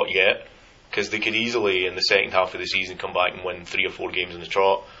playoff spot yet, because they could easily, in the second half of the season, come back and win 3 or 4 games in the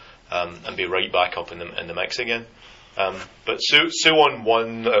trot, and be right back up in the mix again. But Suwon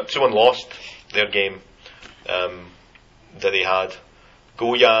lost their game that they had.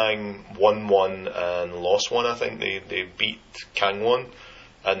 Goyang won one and lost one. I think they beat Kangwon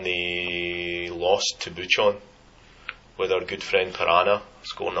and they lost to Bucheon with our good friend Parana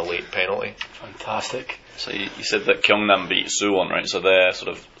scoring a late penalty. Fantastic. So you said that Gyeongnam beat Suwon, right? So they're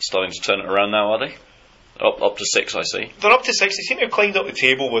sort of starting to turn it around now, are they? Up to 6, I see. They're up to 6. They seem to have climbed up the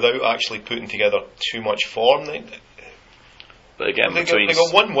table without actually putting together too much form. But again, they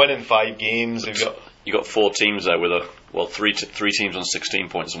got 1 win in 5 games. You got 4 teams there with three teams on 16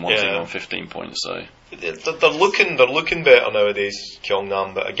 points and one team on 15 points. So they're looking better nowadays,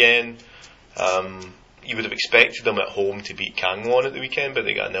 Gyeongnam. But again, you would have expected them at home to beat Kangwon at the weekend, but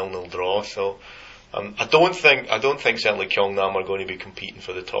they got a 0-0 draw. So I don't think certainly Gyeongnam are going to be competing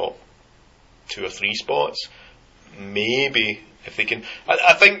for the top 2 or 3 spots. Maybe if they can.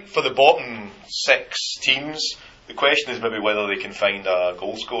 I think for the bottom 6 teams, the question is maybe whether they can find a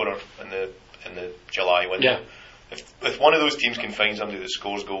goal scorer in the July window. Yeah. If one of those teams can find somebody that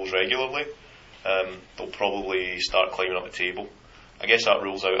scores goals regularly, they'll probably start climbing up the table. I guess that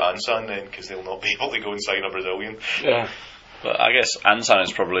rules out Ansan then, because they'll not be able to go and sign a Brazilian. Yeah. But I guess Ansan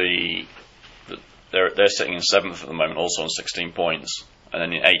is probably they're sitting in 7th at the moment, also on 16 points. And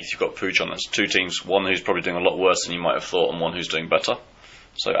then in 8th you've got Pucheon. That's 2 teams, one who's probably doing a lot worse than you might have thought, and one who's doing better.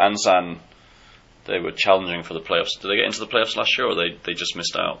 So Ansan, they were challenging for the playoffs. Did they get into the playoffs last year, or they just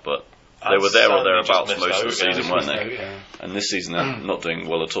missed out? But they were there or thereabouts most of the season, weren't they? Yeah. And this season they're not doing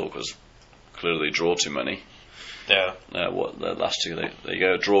well at all, because clearly they draw too many. Yeah. The last 2, they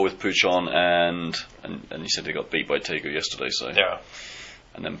go draw with Pucheon, and you said they got beat by Daegu yesterday. So yeah.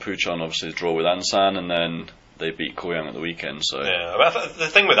 And then Pucheon obviously draw with Ansan, and then they beat Goyang at the weekend. So yeah, but the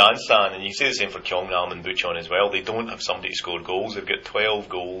thing with Ansan, and you say the same for Gyeongnam and Bucheon as well, they don't have somebody to score goals. They've got 12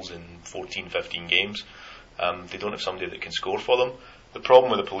 goals in 14, 15 games. They don't have somebody that can score for them. The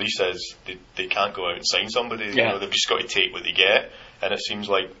problem with the police is they can't go out and sign somebody. Yeah. You know, they've just got to take what they get, and it seems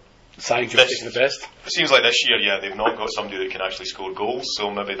like Signing just taking the best. It seems like this year, they've not got somebody that can actually score goals,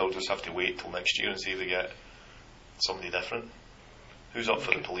 so maybe they'll just have to wait till next year and see if they get somebody different. Who's up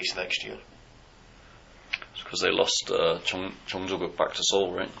for the police next year? It's because they lost Chung Joguk back to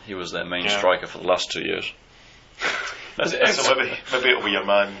Seoul, right? He was their main striker for the last 2 years. So maybe it'll be your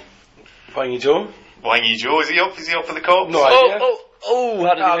man Hwang Hee-jo? Wang Yi-jo, is he up for the Cops? No idea.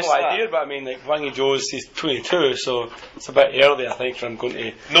 How did I you have miss no that? idea, but I mean, like, Hwang Hee-jo's, he's 22, so it's a bit early, I think, for him going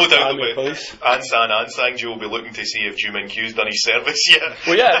to No doubt Army about Police. Ansan Sang-jo will be looking to see if Ju Min-kyu's done his service yet.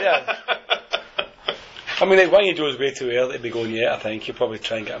 Well, yeah. I mean, like, Hwang Hee-jo's way too early to be going yet, I think. He'll probably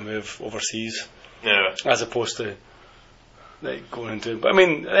try and get a move overseas, Yeah. as opposed to, like, going into it. But I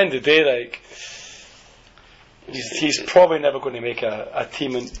mean, at the end of the day, like, he's probably never going to make a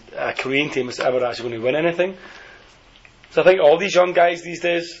Korean team that's ever actually going to win anything. So I think all these young guys these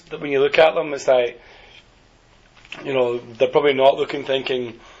days, that when you look at them, it's like, you know, they're probably not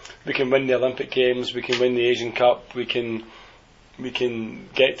thinking, we can win the Olympic Games, we can win the Asian Cup, we can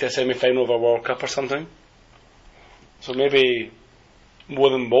get to a semi-final of a World Cup or something. So maybe more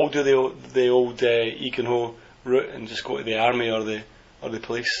than we'll do the old Lee Kun-ho route and just go to the army or the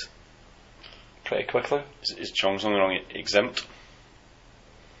police pretty quickly. Is Chong Song-rong exempt?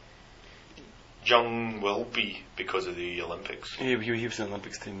 Jung will be because of the Olympics. He was in the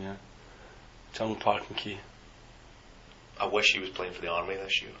Olympics team, yeah. Jung Park and Ki. I wish he was playing for the army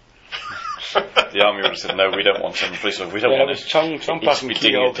this year. The army would have said, no, we don't want him. Police said, we don't Yeah, it want was him. Chung He Park needs to and be Ki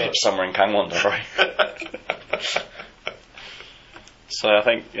digging all a ditch day. somewhere in Gangwon, don't worry. So I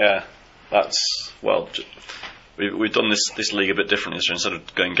think, that's, well, we've done this league a bit differently. So instead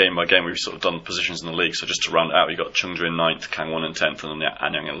of going game by game, we've sort of done positions in the league. So just to round it out, we've got Chungju in 9th, Kangwon in 10th, and then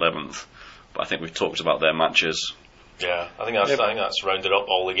Anyang in 11th. But I think we've talked about their matches. Yeah, I think that's rounded up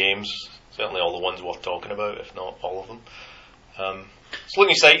all the games. Certainly all the ones worth talking about, if not all of them. It's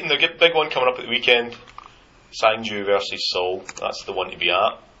looking exciting. They've got a big one coming up at the weekend. Sangju versus Seoul. That's the one to be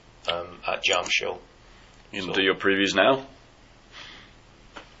at Jamshil. You can do your previews now.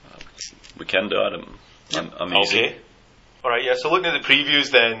 We can do it. I'm easy. Okay. Alright, yeah, so looking at the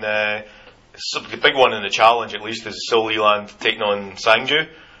previews then, the big one in the challenge at least is Seoul Eland taking on Sangju.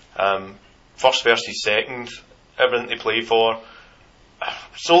 First versus second, everything to play for.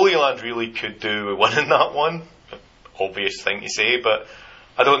 Seoul Eland really could do with winning that one. Obvious thing to say, but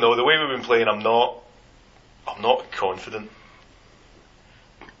I don't know. The way we've been playing, I'm not confident.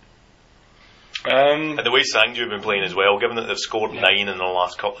 And the way Sangju have been playing as well, given that they've scored 9 in the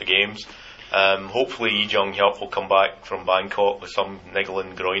last couple of games, hopefully Lee Jung Hyuk will come back from Bangkok with some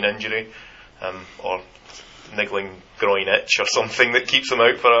niggling groin injury, or niggling groin itch or something that keeps him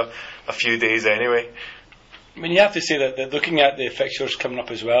out for a few days anyway. I mean, you have to say that looking at the fixtures coming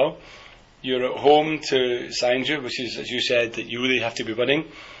up as well, you're at home to Sandju, which is, as you said, that you really have to be winning.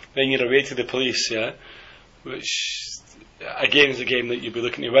 Then you're away to the Police, yeah, which again is a game that you'll be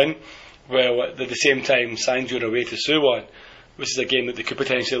looking to win. Well, at the same time, Sandju are away to Suwon, which is a game that they could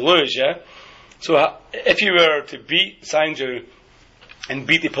potentially lose, yeah. So if you were to beat Sandju and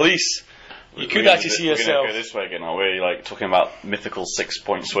beat the Police, you could actually see yourself. Go this way again. Are we like talking about mythical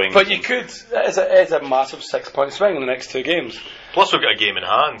 6-point swings? But you could. It's a massive 6-point swing in the next 2 games. Plus, we've got a game in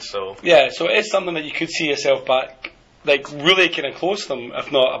hand, so Yeah, so it's something that you could see yourself back, like really kind of close to them,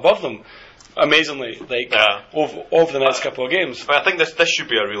 if not above them. Amazingly, like over the next couple of games. But I think this should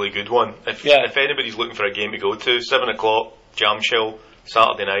be a really good one. If anybody's looking for a game to go to, 7:00 Jamshil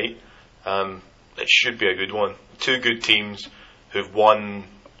Saturday night. It should be a good one. 2 good teams who've won.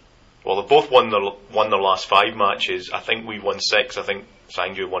 Well, they've both won their last 5 matches. I think we won 6. I think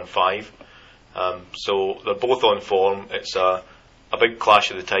Sangju won 5. So they're both on form. It's a big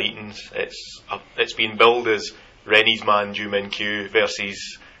clash of the Titans. It's been billed as Rennie's man Ju Min Kyu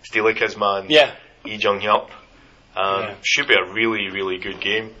versus Stilika's man Lee Jung Hyup. Should be a really, really good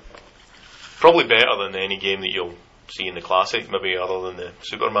game. Probably better than any game that you'll see in the Classic, maybe other than the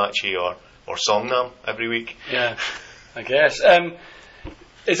Supermatchy or Songnam every week. Yeah, I guess.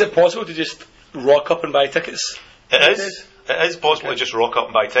 Is it possible to just rock up and buy tickets? It is possible to just rock up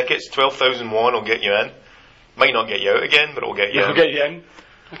and buy tickets. 12,000 won will get you in. Might not get you out again, but it'll get you in. It'll get you in.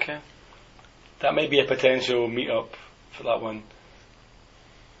 Okay. That may be a potential meet-up for that one.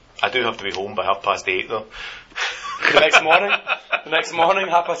 I do have to be home by 8:30 though. The next morning,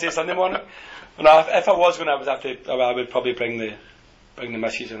 8:30 Sunday morning. No, if I was going, I would probably bring the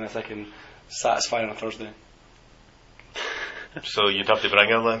missus unless I can satisfy on a Thursday. So you'd have to bring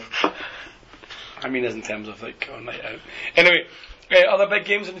her then. I mean, as in terms of like a night out. Anyway, other big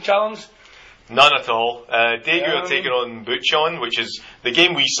games in the challenge? None at all. Daegu are taking on Bucheon, which is the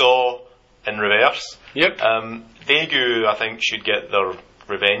game we saw in reverse. Yep. Daegu, I think, should get their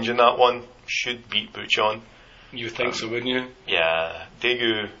revenge in that one. Should beat Bucheon. You think so, wouldn't you? Yeah,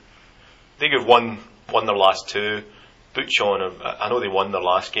 Daegu have won their last 2. Bucheon, I know they won their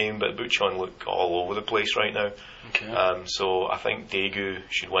last game, but Bucheon look all over the place right now. Okay. So I think Daegu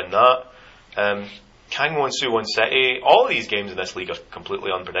should win that. Kangwon Suwon City. All of these games in this league are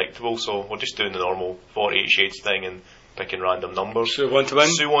completely unpredictable, so we're just doing the normal 48 Shades thing and picking random numbers. Suwon to win?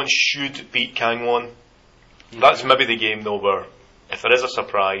 Suwon should beat Kangwon. Okay. That's maybe the game though where if there is a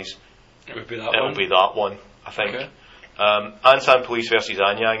surprise, it would be that one, I think. Okay. Ansan Police versus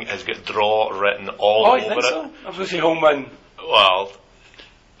Anyang has got draw written all over it. Oh, I think so? I was going to say home win. Well,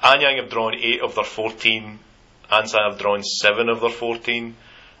 Anyang have drawn 8 of their 14. Ansan have drawn 7 of their 14.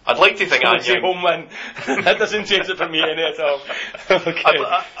 I'd like to think Anyang... home win. That doesn't change it for me any at all. Okay.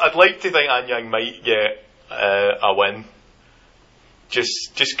 I'd like to think Anyang might get a win.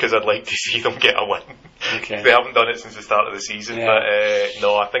 Just because I'd like to see them get a win. Okay. They haven't done it since the start of the season, but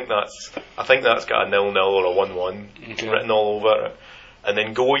no, I think that's got a 0-0 or a 1-1 written all over it. And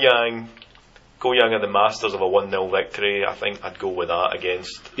then Goyang are the masters of a 1-0 victory. I think I'd go with that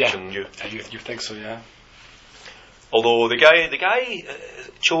against Chungju. You think so, yeah? Although the guy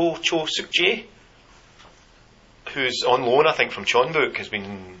Cho Suk-jae, who's on loan I think from Chonbuk, has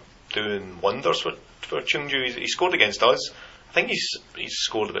been doing wonders for Chungju. He scored against us. I think he's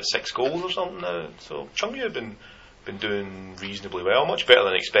scored about 6 goals or something now. So Chungju have been doing reasonably well, much better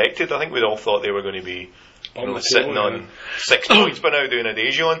than expected. I think we'd all thought they were going to be sitting on 6 points by now doing a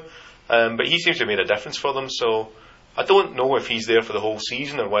Daejeon. But he seems to have made a difference for them. So I don't know if he's there for the whole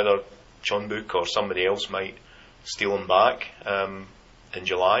season or whether Chonbuk or somebody else might steal him back in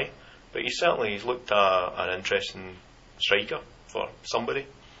July. But he's looked an interesting striker for somebody.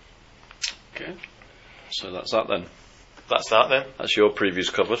 Okay. So that's that then. That's your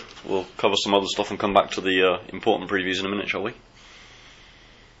previews covered. We'll cover some other stuff and come back to the important previews in a minute, shall we?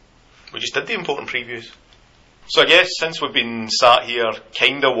 We just did the important previews. So I guess since we've been sat here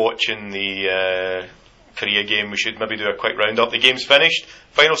kinda watching the Korea game, we should maybe do a quick roundup. The game's finished.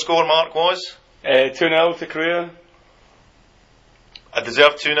 Final score, Mark, was? 2-0 to Korea. A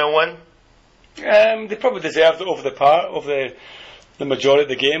deserved 2-0 win? They probably deserved it over the majority of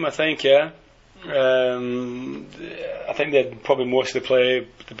the game, I think, yeah. I think they had probably most of the play,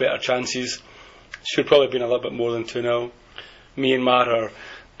 the better chances. Should probably have been a little bit more than 2-0. Myanmar are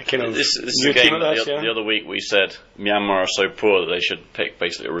a kind of this new game, team at this, the other week we said Myanmar are so poor that they should pick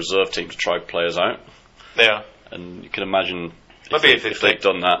basically a reserve team to try players out. Yeah. And you can imagine if they'd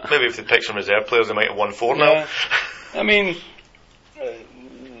done that. Maybe if they picked some reserve players they might have won 4-0. Yeah. I mean,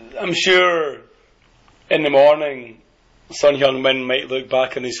 I'm sure in the morning Son Heung-min might look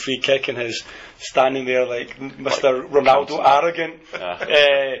back on his free kick and his standing there like Mr. Ronaldo arrogant,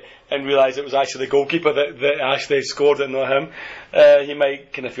 and realise it was actually the goalkeeper that actually scored it, not him. He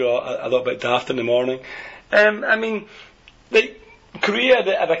might kind of feel a little bit daft in the morning. I mean, Korea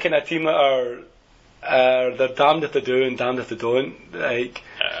are a kind of team that are they're damned if they do and damned if they don't. Like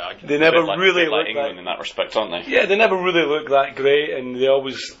they never really look like England in that respect, aren't they? Yeah, they never really look that great, and they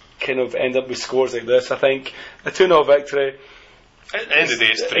always kind of end up with scores like this. I think a 2-0 victory. At the end of the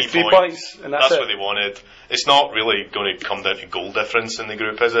day, it's 3 points, and that's what they wanted. It's not really going to come down to goal difference in the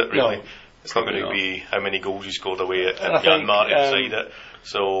group, is it? Really, no. It's not going to be how many goals you scored away at Myanmar to decide it.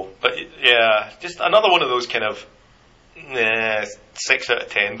 So, but yeah, just another one of those kind of 6 out of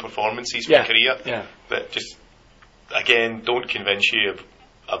 10 performances for Korea. Yeah. That just again don't convince you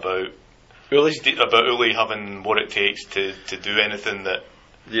about Uli having what it takes to do anything that.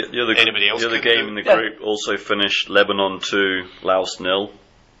 Anybody else? The other game in the group also finished Lebanon 2, Laos 0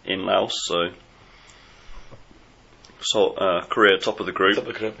 in Laos. So Korea top of the group. Top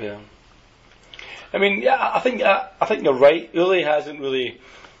of the group, yeah. I mean, I think you're right. Uli doesn't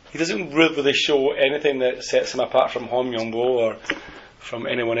really show anything that sets him apart from Hong Myung-bo or from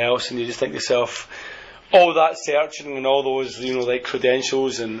anyone else, and you just think to yourself, all that searching and all those like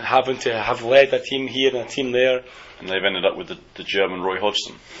credentials and having to have led a team here and a team there. And they've ended up with the German Roy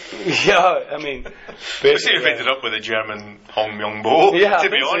Hodgson. Yeah, I mean... Basically, they've ended up with a German Hong Myung-bo, to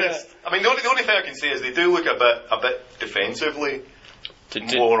be honest. So, I mean, the only thing I can say is they do look a bit defensively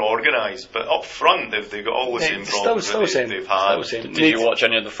more organised, but up front they've got all the same problems they've had. Did you watch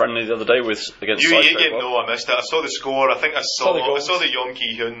any of the friendly the other day against UAE game? No, I missed it. I saw the score. I think I saw the Yong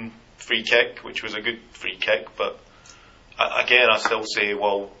Ki-hyun free kick, which was a good free kick, but again, I still say,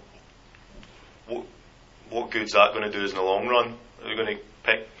 well, what good's that going to do in the long run? Are we going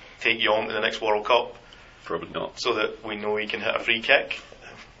to take Yong to the next World Cup? Probably not. So that we know he can hit a free kick.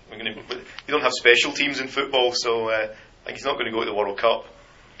 You don't have special teams in football, so he's not going to go to the World Cup.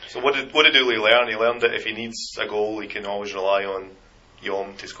 So what did Uli learn? He learned that if he needs a goal, he can always rely on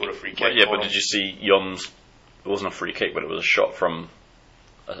Yom to score a free kick. But did you see Yom's? It wasn't a free kick, but it was a shot from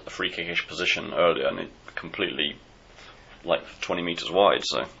a free kickish position earlier, and it completely 20 metres wide.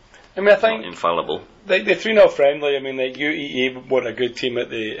 So. I mean, I think infallible. The 3-0 friendly. I mean, UAE were a good team at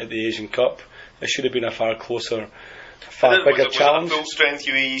the Asian Cup. It should have been a far closer, bigger challenge. Was it a full strength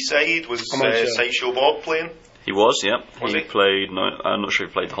UAE side? Was Sideshow Bob playing? He was, yeah. He played. No, I'm not sure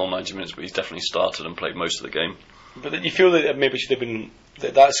he played the whole 90 minutes, but he's definitely started and played most of the game. But you feel that it maybe should have been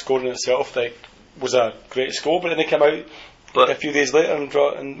that score in itself was a great score, but then they came out. But a few days later and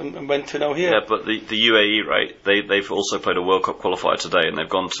went 2-0 here. Yeah, but the UAE, right? They've also played a World Cup qualifier today, and they've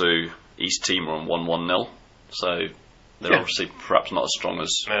gone to East Timor and won 1-0. So they're obviously perhaps not as strong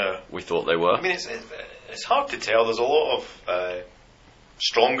as we thought they were. I mean, it's hard to tell. There's a lot of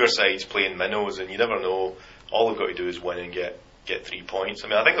stronger sides playing minnows, and you never know. All they've got to do is win and get 3 points. I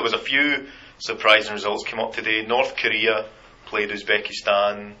mean, I think there was a few surprising results came up today. North Korea played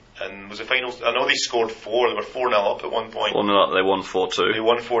Uzbekistan, and was the final. I know they scored 4. They were 4-0 up at one point. 4-0 up. They won 4-2. They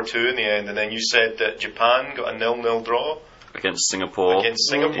won 4-2 in the end, and then you said that Japan got a 0-0 draw against Singapore. In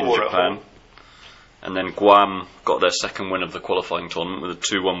Japan. And then Guam got their second win of the qualifying tournament with a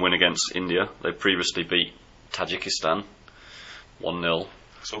 2-1 win against India. They previously beat Tajikistan 1-0.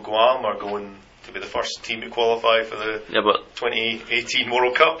 So Guam are going to be the first team to qualify for the 2018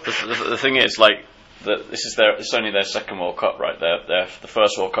 World Cup. The thing is, it's only their second World Cup, right? The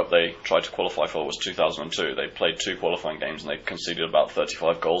first World Cup they tried to qualify for was 2002. They played 2 qualifying games and they conceded about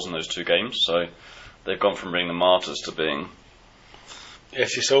 35 goals in those 2 games. So they've gone from being the martyrs to being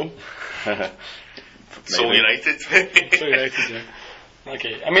SSO. Seoul United. Seoul United, yeah.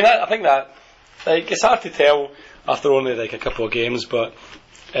 Okay. I mean, I think that it's hard to tell after only a couple of games, but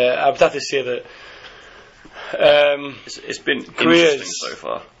I would have to say that it's been interesting so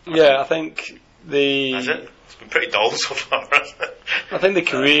far. I think Has it? It's been pretty dull so far. I think the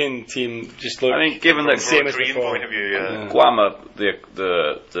Korean team just looked. I mean, given that from a Korean point of view, Guam are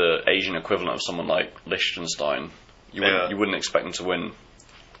the Asian equivalent of someone like Liechtenstein. You wouldn't expect them to win.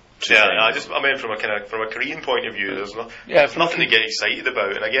 I mean, from a Korean point of view, there's nothing to get excited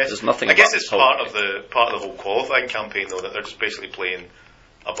about, and I guess it's part of the whole qualifying campaign, though, that they're just basically playing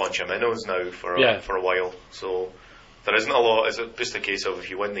a bunch of minnows now for a while. So there isn't a lot. It's just a case of if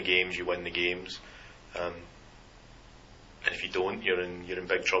you win the games, you win the games, and if you don't, you're in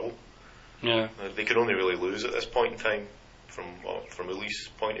big trouble. Yeah, they can only really lose at this point in time. From Uli's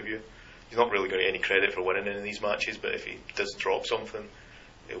point of view, he's not really going to get any credit for winning any of these matches. But if he does drop something,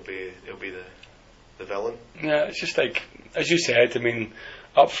 He'll be the villain. Yeah, it's just as you said. I mean,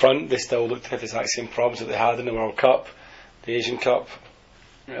 up front they still looked to have the exact same problems that they had in the World Cup. the Asian Cup.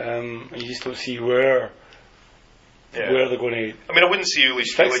 And you just don't see where they're going to. I mean, I wouldn't see Uli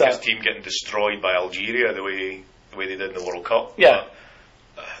fix Stilich's that. team getting destroyed by Algeria the way they did in the World Cup. Yeah.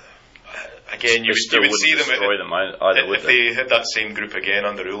 But, again, you They would still see wouldn't them destroy them either, would if they had that same group again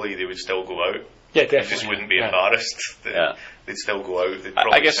under Uli, they would still go out. Yeah, They definitely. just wouldn't be yeah. embarrassed. Yeah. They'd still go out. They'd I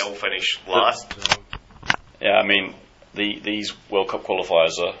probably guess still finish last. Yeah, I mean, these World Cup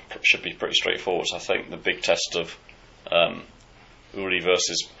qualifiers should be pretty straightforward. So I think the big test of Uri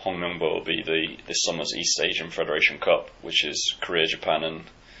versus Hong Myungbo will be this summer's East Asian Federation Cup, which is Korea, Japan, and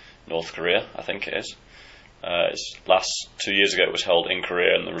North Korea. I think it is. It's 2 years ago it was held in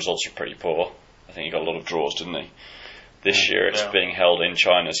Korea, and the results were pretty poor. I think he got a lot of draws, didn't he? This year it's being held in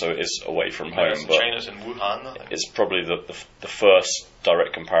China, so it is away from home. But China's in Wuhan, I think. it's probably the first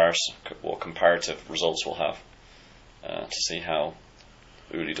direct comparison or comparative results we'll have to see how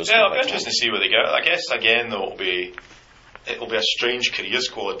Uli does. Yeah, it'll be interesting to see what they get. I guess again though it'll be a strange Korea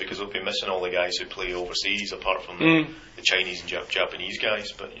squad because they'll be missing all the guys who play overseas apart from the Chinese and Japanese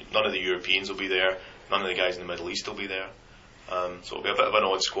guys, but none of the Europeans will be there. None of the guys in the Middle East will be there. So it'll be a bit of an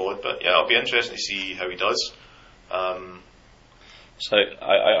odd squad, but yeah, it'll be interesting to see how he does. So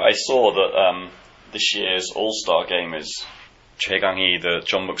I saw that this year's All-Star game is Choi Gang-hee, the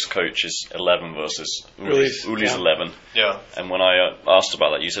Jeonbuk's coach, is 11 versus Uli's 11. Yeah. And when I asked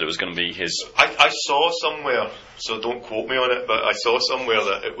about that, you said it was going to be his. I saw somewhere, so don't quote me on it, but I saw somewhere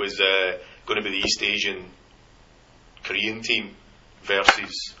that it was going to be the East Asian Korean team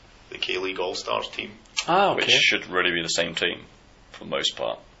versus the K-League All-Stars team. Ah, okay. Which should really be the same team for the most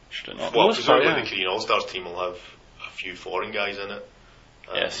part, should it not? Well, most part, presumably yeah. the Korean All-Stars team will have a few foreign guys in it.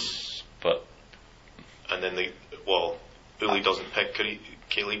 Yes, but And then Uli doesn't pick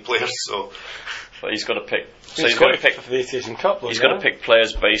K-League players, so but he's got to pick. So He's he's got got to pick. for the East Asian Cup. He's got to pick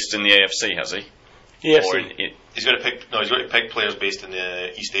players based in the AFC, has he? Yes. Or he's got to pick players based in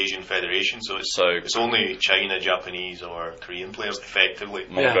the East Asian Federation. So it's only China, Japanese, or Korean players effectively.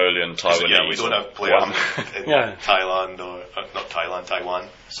 Mongolian, Taiwanese. Yeah, we don't have players Guam. in Yeah. Thailand or not Thailand, Taiwan.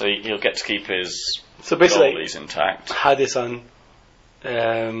 So he'll get to keep his So basically, goalies intact. Hadison.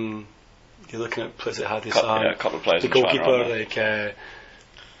 You're looking at players like Hadison. A couple of players The in China, goalkeeper, aren't there? like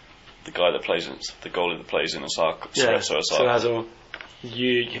the guy that plays the goalie that plays in Osaka. Sarazo.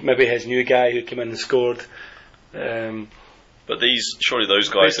 Maybe his new guy who came in and scored. But surely those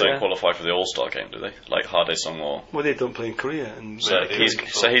guys Basically, don't yeah. qualify for the All-Star game, do they? Like Hade Sung or. Well, they don't play in Korea. And So they he's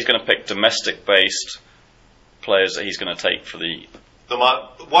don't. going to pick domestic-based players that he's going to take for the.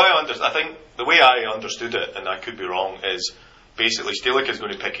 I think the way I understood it, and I could be wrong, is basically Stilic is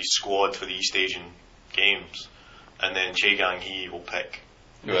going to pick his squad for the East Asian Games, and then Choi Gang-hee will pick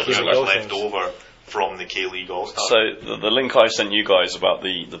whoever's K-League left All-Stars. over from the K-League All-Stars. So the link I sent you guys about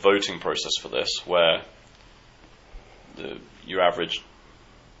the voting process for this, where your average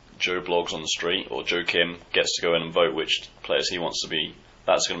Joe Blogs on the street or Joe Kim gets to go in and vote which players he wants to be.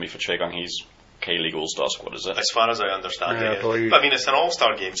 That's going to be for Choi Gang-hee's K-League All-Star squad, is it? As far as I understand Yeah, I it, believe- yeah. I mean, it's an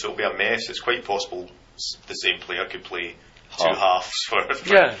all-star game, so it'll be a mess. It's quite possible the same player could play two Half. halves for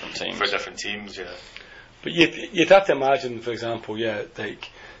Teams. different teams. Yeah, But you'd have to imagine, for example, like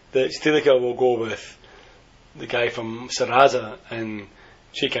that Stilica will go with the guy from Saraza and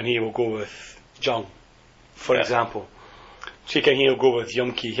Choi Gang-hee will go with Jung, for example. Choi Gang-hee will go with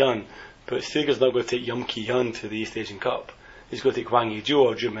Yum Ki-hyun, but Stilica's not going to take Yum Ki-hyun to the East Asian Cup. He's going to take Wang Yi-ju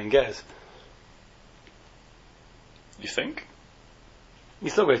or Ju Menges. You think?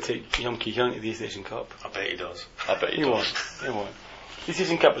 He's not going to take Yum Ki-hyun to the East Asian Cup. I bet he does. I bet He won't. He won't. The East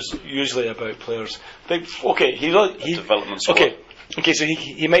Asian Cup is usually about players. He Development squad. Okay, so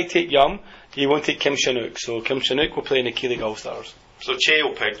he might take Yum. He won't take Kim Shin-wook. So Kim Shin-wook will play in the K-League All-Stars. So Che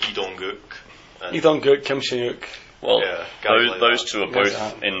will pick Lee Dong-gook. and- Lee Dong-gook, Kim Shin-wook. Well, Yeah, guys like those that. two are Guys both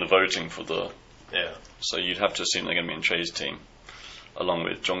like that. in the voting for the. Yeah. So you'd have to assume they're going to be in Che's team, along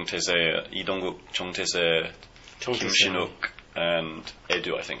with Jong Tae-se, Lee Dong-gook, Jong Tae-se, Kim Shin-wook, and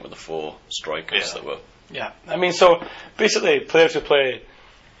Edu. I think were the four strikers Yeah. that were. Yeah, I mean, so basically, players who play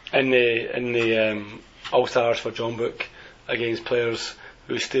in the All-Stars for Jeonbuk against players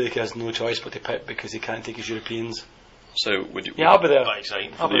who Stilic has no choice but to pick because he can't take his Europeans. So would you? Yeah, I'll be there. Quite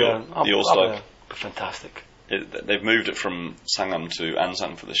exciting. I'll be The there. All- I'll the be All-Star. there. Fantastic. They've moved it from Sangam to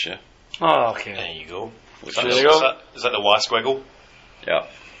Ansan for this year. Oh, okay. There you go. Is There that, you go. is that the Wasquiggle? Yeah,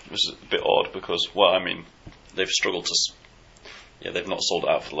 which is a bit odd because, well, I mean, they've struggled to. They've not sold it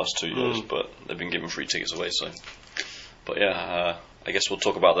out for the last 2 years, but they've been giving free tickets away. So, but yeah, I guess we'll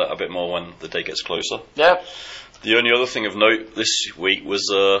talk about that a bit more when the day gets closer. Yeah. The only other thing of note this week was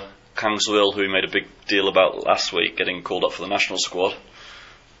Kang So-il, who we made a big deal about last week, getting called up for the national squad.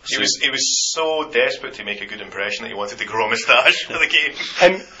 He was so desperate to make a good impression that he wanted to grow a moustache for the game.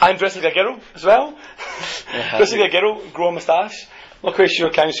 And dressing like a girl as well. Dressing like a girl, grow a moustache. Not quite sure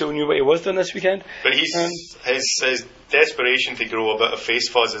Council knew what he was doing this weekend. But his desperation to grow a bit of face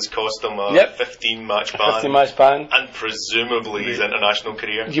fuzz has cost him a 15-match ban. 15-match ban. And presumably his international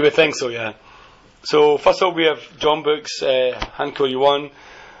career. You would think so, yeah. So, first of all, we have John Books, Hanko Yuan,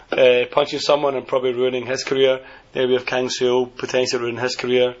 punching someone and probably ruining his career. Then we have Kang Seo, potentially ruining his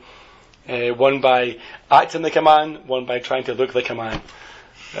career. One by acting like a man, one by trying to look like a man.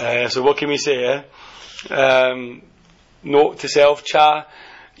 So what can we say, note to self, Cha,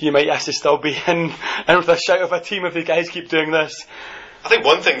 you might have to still be in with a shout of a team if the guys keep doing this. I think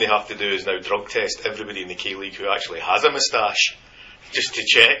one thing they have to do is now drug test everybody in the K-League who actually has a moustache, just to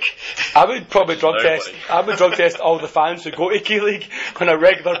check. I would probably drug test all the fans who go to K-League on a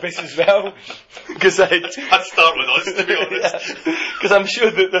regular basis as well. Because I'd start with us, to be honest. Because I'm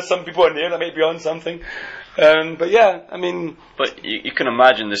sure that there's some people in there that might be on something. But yeah, I mean. But you can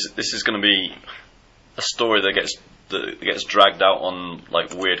imagine this is going to be a story that gets dragged out on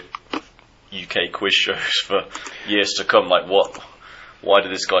like weird UK quiz shows for years to come. Like, why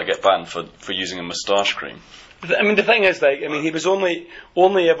did this guy get banned for using a moustache cream? I mean, the thing is, like, I mean, he was only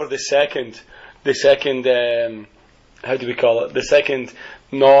ever the second, how do we call it? The second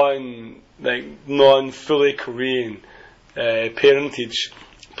non-fully Korean parentage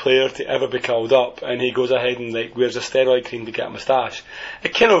player to ever be called up, and he goes ahead and like wears a steroid cream to get a moustache.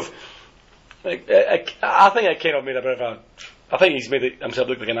 It kind of, like, I think it kind of made a bit of a. I think he's made himself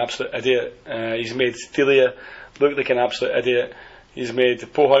look like an absolute idiot. He's made Stelia look like an absolute idiot. He's made the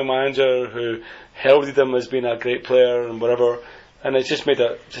Pohang manager who heralded him as being a great player and whatever, and it's just made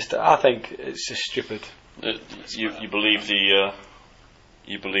it. I think it's just stupid. You believe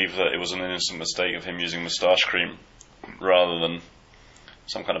you believe that it was an innocent mistake of him using moustache cream rather than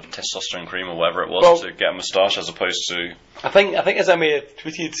some kind of testosterone cream or whatever it was to get a moustache, as opposed to. I think as I may have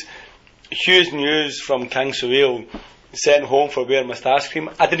tweeted, Hughes News from Kang Seo sent home for wearing moustache cream.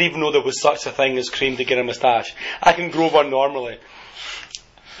 I didn't even know there was such a thing as cream to get a moustache. I can grow one normally.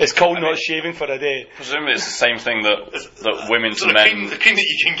 It's called not shaving for a day. Presumably it's the same thing that women to men. The cream that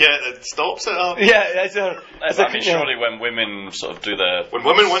you can get that stops it up. Yeah, surely when women sort of do their. When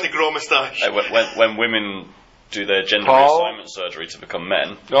women want to grow a moustache. When women do their gender reassignment surgery to become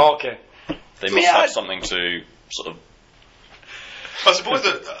men. Oh, okay. They must have something to sort of. I suppose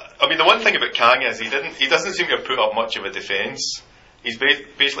that. I mean, the one thing about Kang is he doesn't seem to have put up much of a defence. He's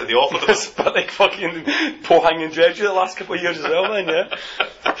basically they offered him. But like fucking Pohang and Jeju the last couple of years as well, then, yeah.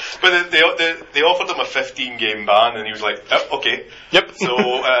 But they offered him a 15-game ban, and he was like, oh, okay. Yep. So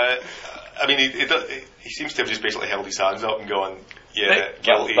I mean, he seems to have just basically held his hands up and gone, yeah,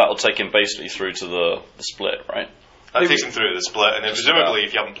 guilty. That'll take him basically through to the split, right? That takes him through to the split, and then presumably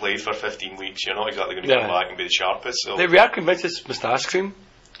if you haven't played for 15 weeks, you're not exactly going to come back and be the sharpest. So we are convinced it's moustache cream.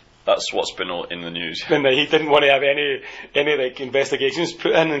 That's what's been in the news. And he didn't want to have any like investigations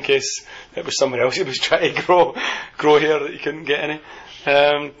put in case it was someone else who was trying to grow hair that he couldn't get any.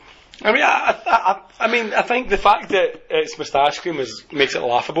 I mean, I think the fact that it's moustache cream makes it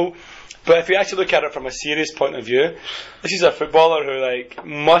laughable. But if you actually look at it from a serious point of view, this is a footballer who like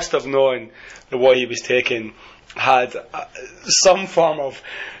must have known that what he was taking had some form of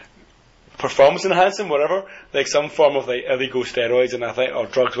performance enhancing, whatever, like some form of like illegal steroids, and I think, or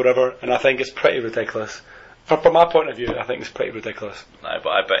drugs, whatever. And I think it's pretty ridiculous. From my point of view, I think it's pretty ridiculous. No, but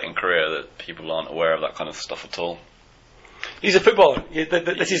I bet in Korea that people aren't aware of that kind of stuff at all. He's a footballer. You could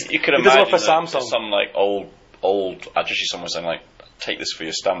imagine for Samsung. Some like old. I just see someone saying like, "Take this for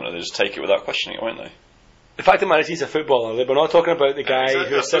your stamina." They just take it without questioning it, won't they? The fact of the matter is, he's a footballer. We're not talking about the guy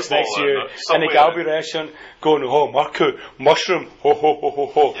who sits next to you in a Galbi restaurant going, "Oh, Marco, mushroom, ho ho ho ho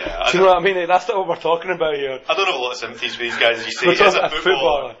ho." Yeah, do you know what I mean? Like, that's not what we're talking about here. I don't have a lot of sympathies for these guys. As you say, he is a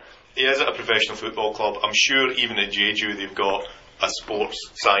footballer. He is at a professional football club. I'm sure even at Jeju they've got a sports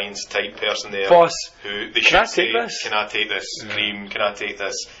science type person there who they should say, "Can I take this cream? Can I take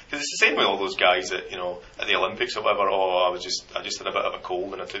this?" Because it's the same with all those guys at the Olympics or whatever. Oh, I just had a bit of a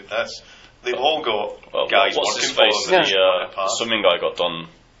cold and I took this. They've all got guys working for them. The swimming guy got done.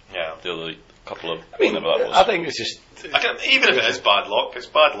 Yeah. The other couple of. I think it's just. Even if it is bad luck, it's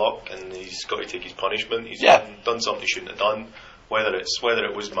bad luck, and he's got to take his punishment. He's done something he shouldn't have done. Whether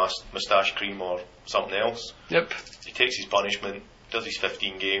it was moustache cream or something else. Yep. He takes his punishment, does his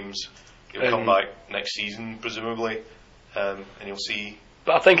 15 games. He'll come back next season, presumably, and he'll see.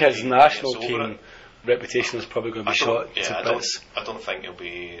 But I think his national team reputation is probably going to be shot to bits. I don't think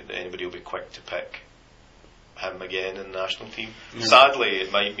anybody will be quick to pick him again in the national team. Sadly,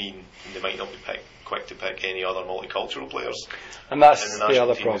 it might mean they might not be quick to pick any other multicultural players And that's in the the national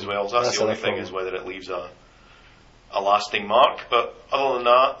other team problem. as well. So that's the the only other thing, problem. is whether it leaves a lasting mark. But other than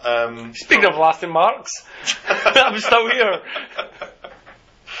that, Speaking of lasting marks, I'm still here.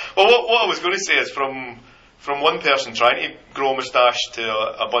 well, what I was going to say is from one person trying to grow a moustache to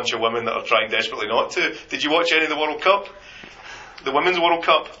a bunch of women that are trying desperately not to. Did you watch any of the World Cup? The Women's World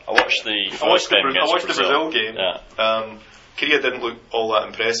Cup? I watched the I watched game the against Brazil game. Yeah. Korea didn't look all that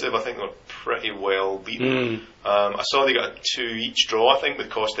impressive. I think they were pretty well beaten. I saw they got a 2 each draw, I think, with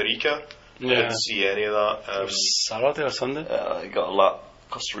Costa Rica. I didn't see any of that. Saturday or Sunday? They got a lot.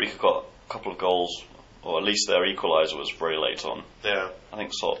 Costa Rica got a couple of goals, or at least their equaliser was very late on. Yeah. I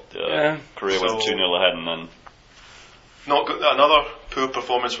think Korea So- went 2-0 ahead, and then Not good, another poor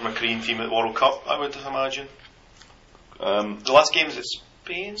performance from a Korean team at the World Cup, I would imagine. The last game is at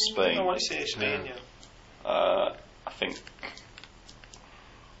Spain? Spain. I want to say Spain, yeah. I think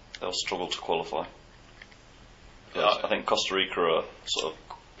they'll struggle to qualify. I think Costa Rica are sort of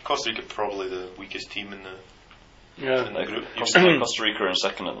Costa Rica probably the weakest team in the group. Costa Rica are in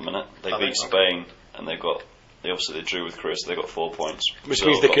second at the minute. They I beat think, Spain, and they drew with Korea, so they got 4 points. Which So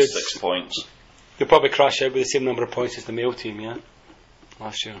means they've they got could- 6 points. They'll probably crash out with the same number of points as the male team, yeah?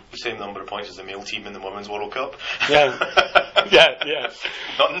 Last year. The same number of points as the male team in the Women's World Cup. Yeah. yeah.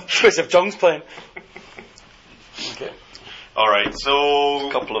 Nothing. Twist if Jung's playing. Okay. Alright, so...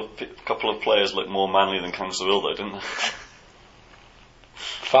 A couple of players look more manly than Kang Soo-il, though, didn't they?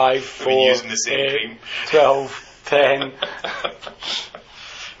 5, 4, using the same 8, cream. 12, 10.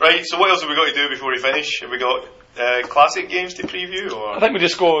 Right, so what else have we got to do before we finish? Have we got classic games to preview? Or I think we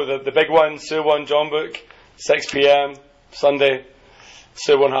just go the big one, Suwon, John Book, 6 p.m, Sunday.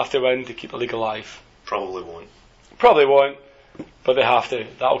 Suwon have to win to keep the league alive. Probably won't. Probably won't, but they have to.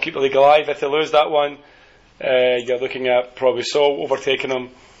 That'll keep the league alive. If they lose that one, you're looking at probably Seoul overtaking them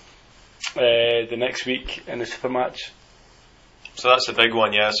the next week in the super match. So that's the big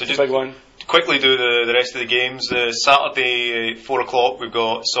one, yeah. So It's just a big one. quickly do the rest of the games. Saturday, 4 o'clock, we've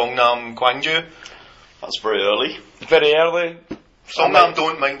got Songnam Gwangju. That's very early. Very early. Songnam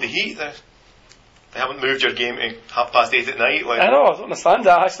don't mind the heat. They haven't moved your game to 8:30 at night. I know, I don't understand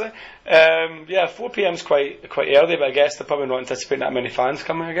that actually. 4 p.m's quite early, but I guess they're probably not anticipating that many fans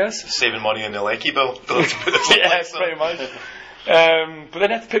coming, I guess. Saving money on the Lecky bill. Don't have to put the Yeah, lights on. pretty much. But then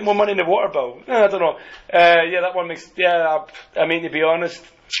they have to put more money in the water bill. I don't know. That one makes. I mean, to be honest,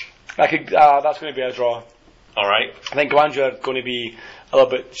 that's going to be a draw. Alright. I think Gwangju are going to be a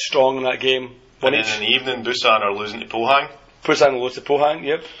little bit strong in that game. And then in the evening, Busan are losing to Pohang. Busan will lose to Pohang,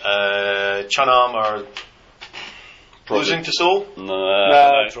 yep. Chunam are losing to Seoul.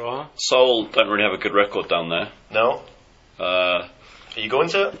 No. Draw. Seoul don't really have a good record down there. No. Are you going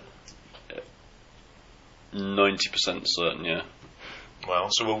to it? 90% certain, yeah. Well,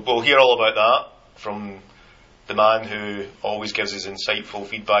 so we'll hear all about that from the man who always gives us insightful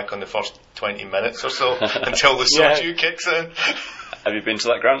feedback on the first 20 minutes or so until the soju kicks in. Have you been to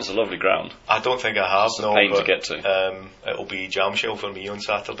that ground? It's a lovely ground. I don't think I have. It's a pain to get to. It'll be Jamshel for me on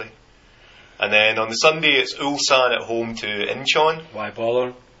Saturday. And then on the Sunday it's Ulsan at home to Incheon. Why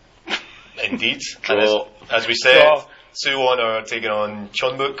bother? Indeed. Draw. And as we said, Draw. Suwon are taking on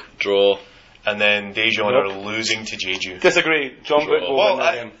Chonbuk. Draw. And then Daejeon are losing to Jeju. Disagree. John Book will win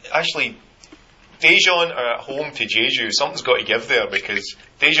that game. Actually, Daejeon are at home to Jeju. Something's got to give there because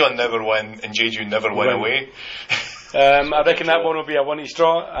Daejeon never win and Jeju never win away. I reckon that one will be a 1-each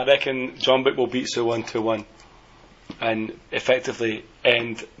draw. I reckon John Book will beat Suwon 2-1 and effectively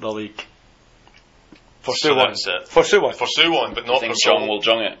end the league. For So Suwon. that's it. For Suwon. For Suwon, but not I think for Jong Seoul. will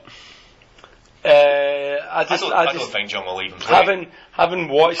jong it. I don't think Jong will even play. having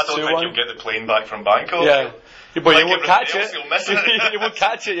watched I don't think Suwon. you'll get the plane back from Bangkok. Yeah. But you Like won't catch everybody it. else, you'll miss it. You won't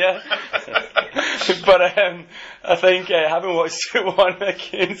catch it, yeah. But I think having watched Suwon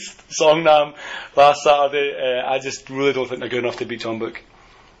against Songnam last Saturday, I just really don't think they're good enough to beat John Book.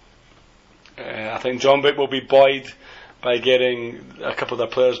 I think John Book will be buoyed by getting a couple of their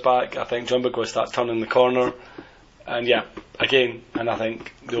players back. I think John Book will start turning the corner. And I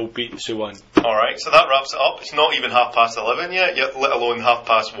think they'll beat Suwon. Alright, so that wraps it up. It's not even 11:30 yet, let alone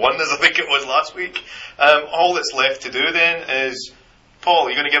 1:30 as I think it was last week. All that's left to do then is, Paul,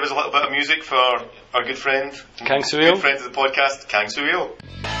 you're going to give us a little bit of music for our good friend, Kang Soo-il. good friend of the podcast, Kang Soo-il.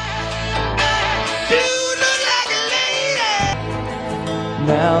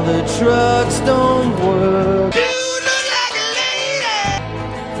 Now the trucks don't work.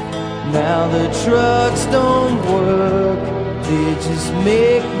 Now the trucks don't work. They just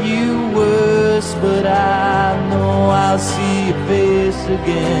make you worse. But I know I'll see your face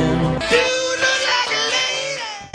again.